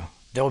get to.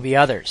 There will be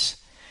others,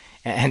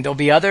 and there'll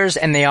be others,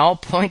 and they all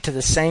point to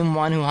the same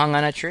one who hung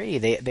on a tree.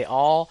 They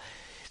all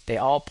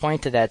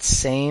point to that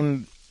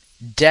same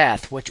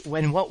death.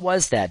 What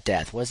was that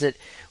death? Was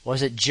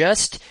it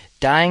just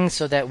dying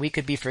so that we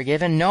could be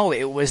forgiven? No,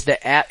 it was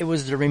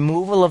the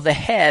removal of the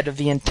head of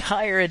the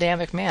entire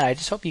Adamic man. I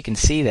just hope you can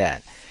see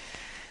that.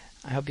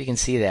 I hope you can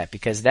see that,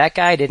 because that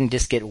guy didn't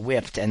just get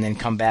whipped and then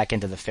come back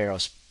into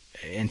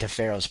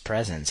Pharaoh's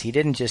presence. He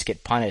didn't just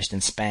get punished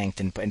and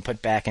spanked and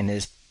put back in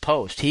his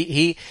post.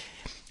 He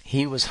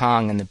was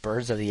hung, and the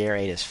birds of the air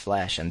ate his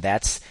flesh, and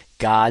that's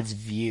God's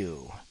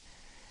view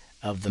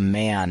of the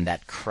man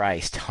that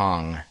Christ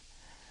hung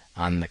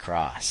on the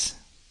cross.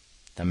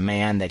 The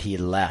man that he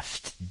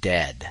left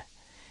dead.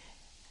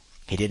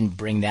 He didn't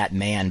bring that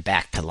man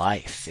back to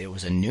life. It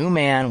was a new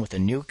man with a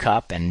new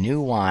cup and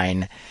new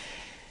wine.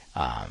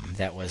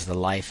 That was the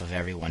life of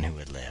everyone who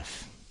would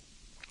live.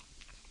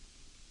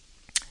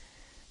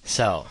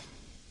 So,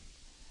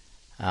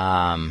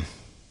 how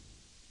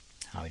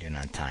are we doing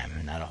on time?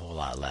 Not a whole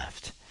lot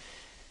left.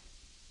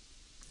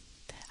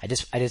 I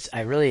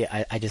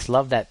just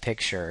love that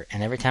picture,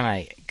 and every time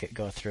I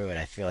go through it,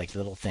 I feel like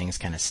little things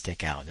kind of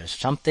stick out. There's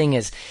something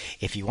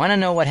if you want to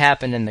know what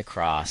happened in the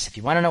cross, if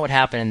you want to know what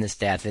happened in this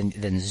death,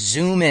 then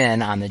zoom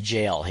in on the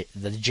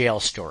jail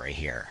story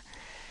here,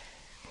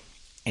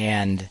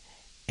 and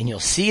you'll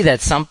see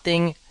that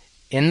something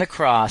in the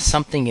cross,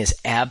 something is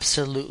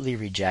absolutely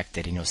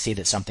rejected, and you'll see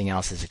that something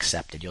else is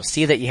accepted. You'll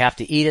see that you have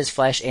to eat his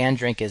flesh and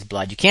drink his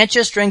blood. You can't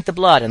just drink the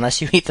blood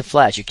unless you eat the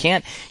flesh.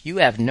 You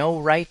have no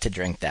right to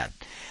drink that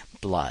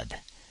blood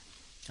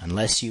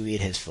unless you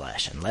eat his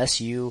flesh, unless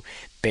you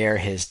bear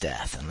his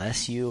death,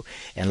 unless you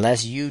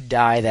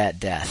die that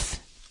death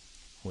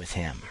with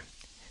him.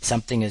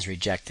 Something is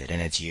rejected,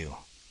 and it's you.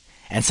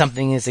 And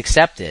something is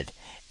accepted,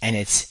 and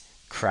it's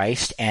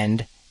Christ,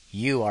 and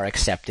you are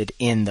accepted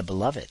in the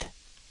beloved.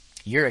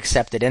 You're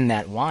accepted in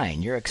that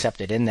wine. You're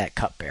accepted in that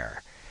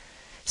cupbearer.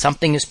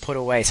 Something is put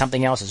away.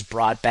 Something else is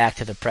brought back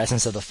to the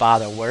presence of the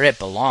Father, where it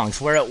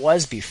belongs, where it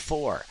was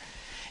before,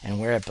 and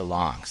where it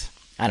belongs.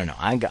 I don't know.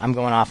 I'm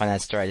going off on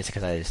that story just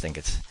because I just think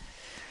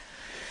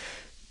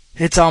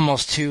it's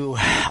almost too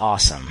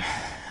awesome.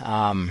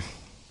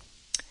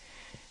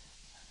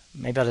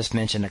 Maybe I'll just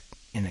mention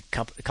in a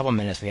couple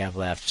minutes we have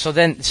left. So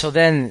then,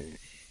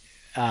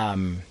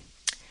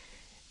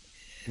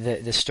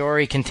 the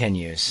story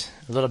continues.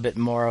 A little bit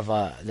more of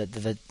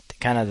the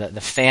kind of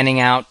the fanning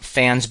out,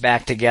 fans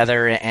back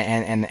together,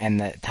 and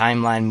the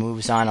timeline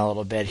moves on a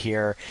little bit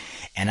here,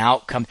 and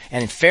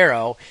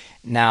Pharaoh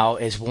now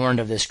is warned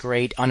of this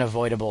great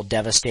unavoidable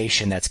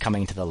devastation that's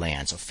coming to the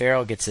land. So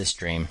Pharaoh gets this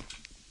dream,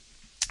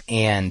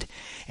 and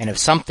if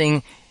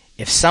something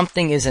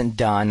isn't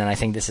done, and I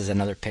think this is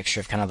another picture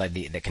of kind of like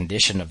the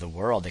condition of the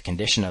world, the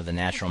condition of the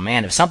natural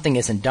man. If something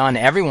isn't done,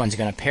 everyone's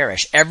going to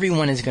perish.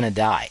 Everyone is going to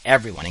die.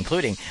 Everyone,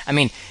 include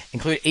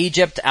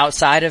Egypt,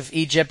 outside of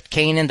Egypt,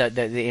 Canaan,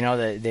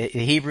 the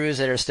Hebrews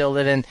that are still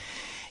living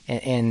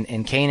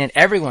in Canaan.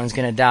 Everyone's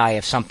going to die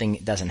if something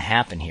doesn't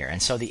happen here.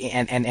 And so the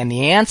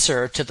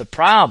answer to the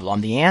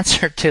problem, the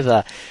answer to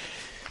the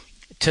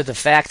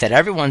fact that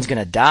everyone's going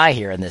to die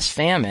here in this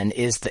famine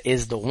is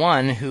the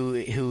one who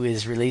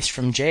is released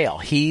from jail.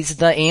 He's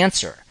the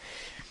answer.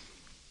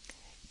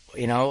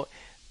 He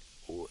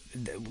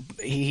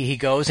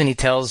goes and he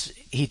tells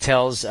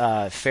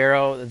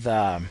Pharaoh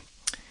the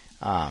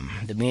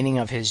meaning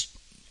of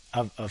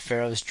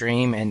Pharaoh's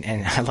dream,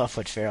 and I love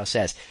what Pharaoh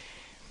says.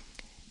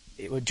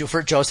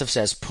 Joseph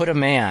says, put a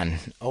man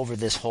over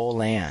this whole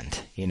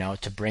land,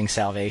 to bring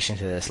salvation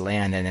to this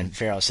land. And then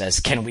Pharaoh says,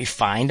 can we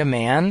find a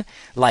man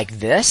like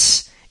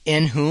this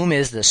in whom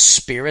is the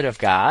Spirit of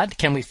God?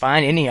 Can we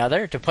find any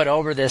other to put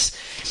over this?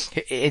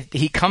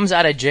 He comes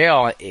out of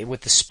jail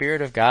with the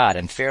Spirit of God,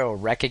 and Pharaoh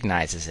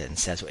recognizes it and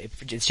says,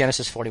 it's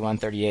Genesis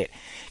 41:38.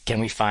 Can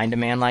we find a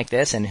man like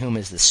this in whom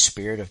is the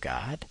Spirit of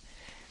God?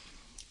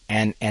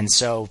 And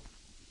so,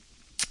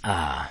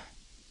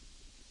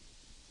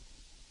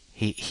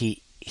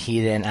 he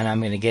then, and I'm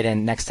going to get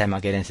in next time. I'll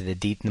get into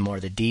the more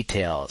of the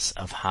details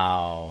of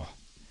how.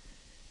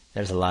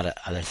 There's a lot of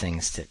other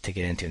things to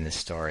get into in this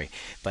story,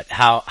 but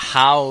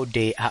how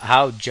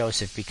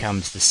Joseph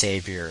becomes the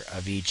savior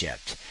of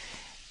Egypt,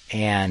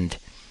 and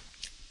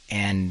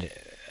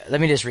let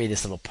me just read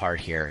this little part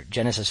here.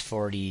 Genesis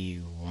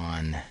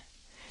 41,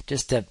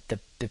 just the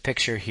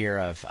picture here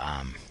of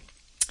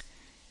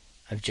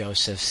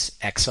Joseph's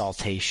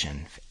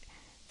exaltation.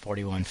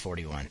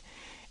 41:41.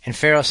 And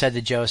Pharaoh said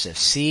to Joseph,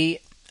 see,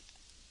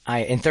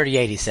 in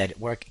 38 he said,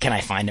 "Where can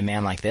I find a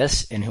man like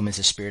this in whom is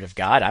the Spirit of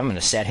God? I'm going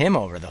to set him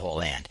over the whole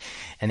land."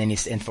 And then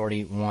in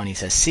 41 he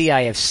says, "See,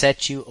 I have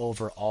set you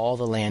over all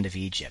the land of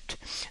Egypt."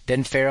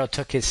 Then Pharaoh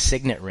took his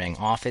signet ring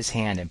off his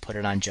hand and put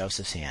it on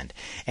Joseph's hand.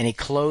 And he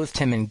clothed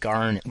him in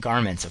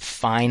garments of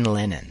fine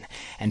linen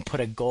and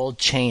put a gold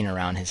chain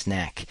around his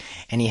neck.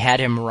 And he had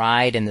him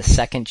ride in the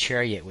second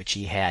chariot which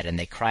he had. And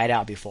they cried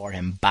out before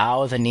him,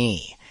 "Bow the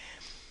knee."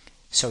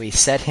 So he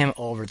set him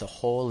over the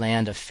whole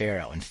land of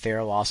Pharaoh. And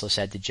Pharaoh also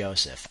said to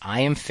Joseph, "I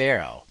am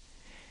Pharaoh,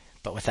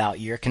 but without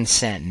your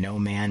consent no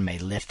man may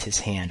lift his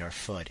hand or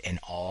foot in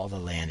all the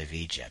land of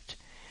Egypt."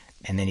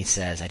 And then he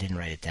says, I didn't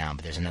write it down,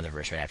 but there's another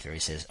verse right after where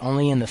he says,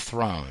 "Only in the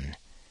throne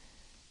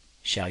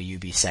shall you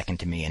be second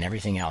to me, and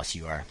everything else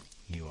you are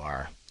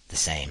the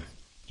same.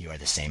 You are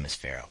the same as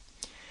Pharaoh."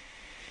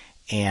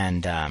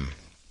 And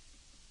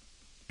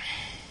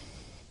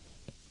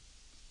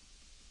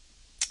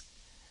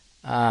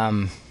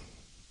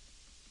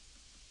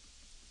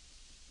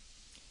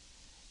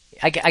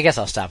I guess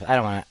I'll stop. I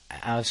don't want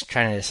to. I was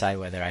trying to decide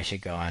whether I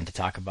should go on to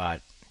talk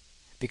about,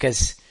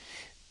 because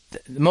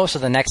most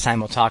of the next time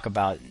we'll talk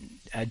about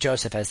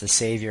Joseph as the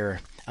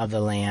savior of the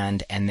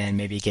land, and then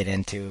maybe get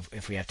into,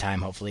 if we have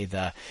time, hopefully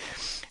the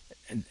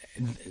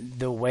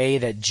way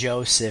that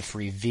Joseph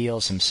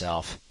reveals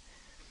himself,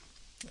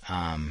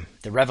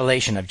 the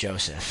revelation of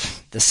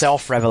Joseph, the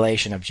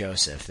self-revelation of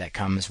Joseph that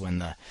comes when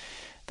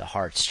the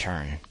hearts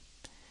turn.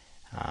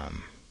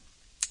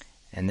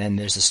 And then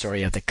there's the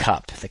story of the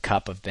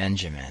cup of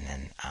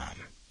Benjamin,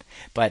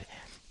 but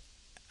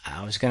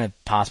I was going to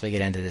possibly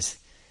get into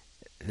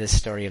this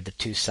story of the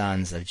two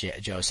sons of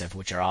Joseph,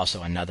 which are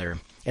also another.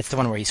 It's the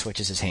one where he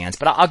switches his hands,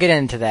 but I'll get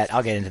into that.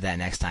 I'll get into that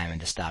next time,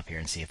 and just stop here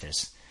and see if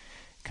there's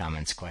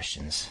comments,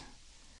 questions.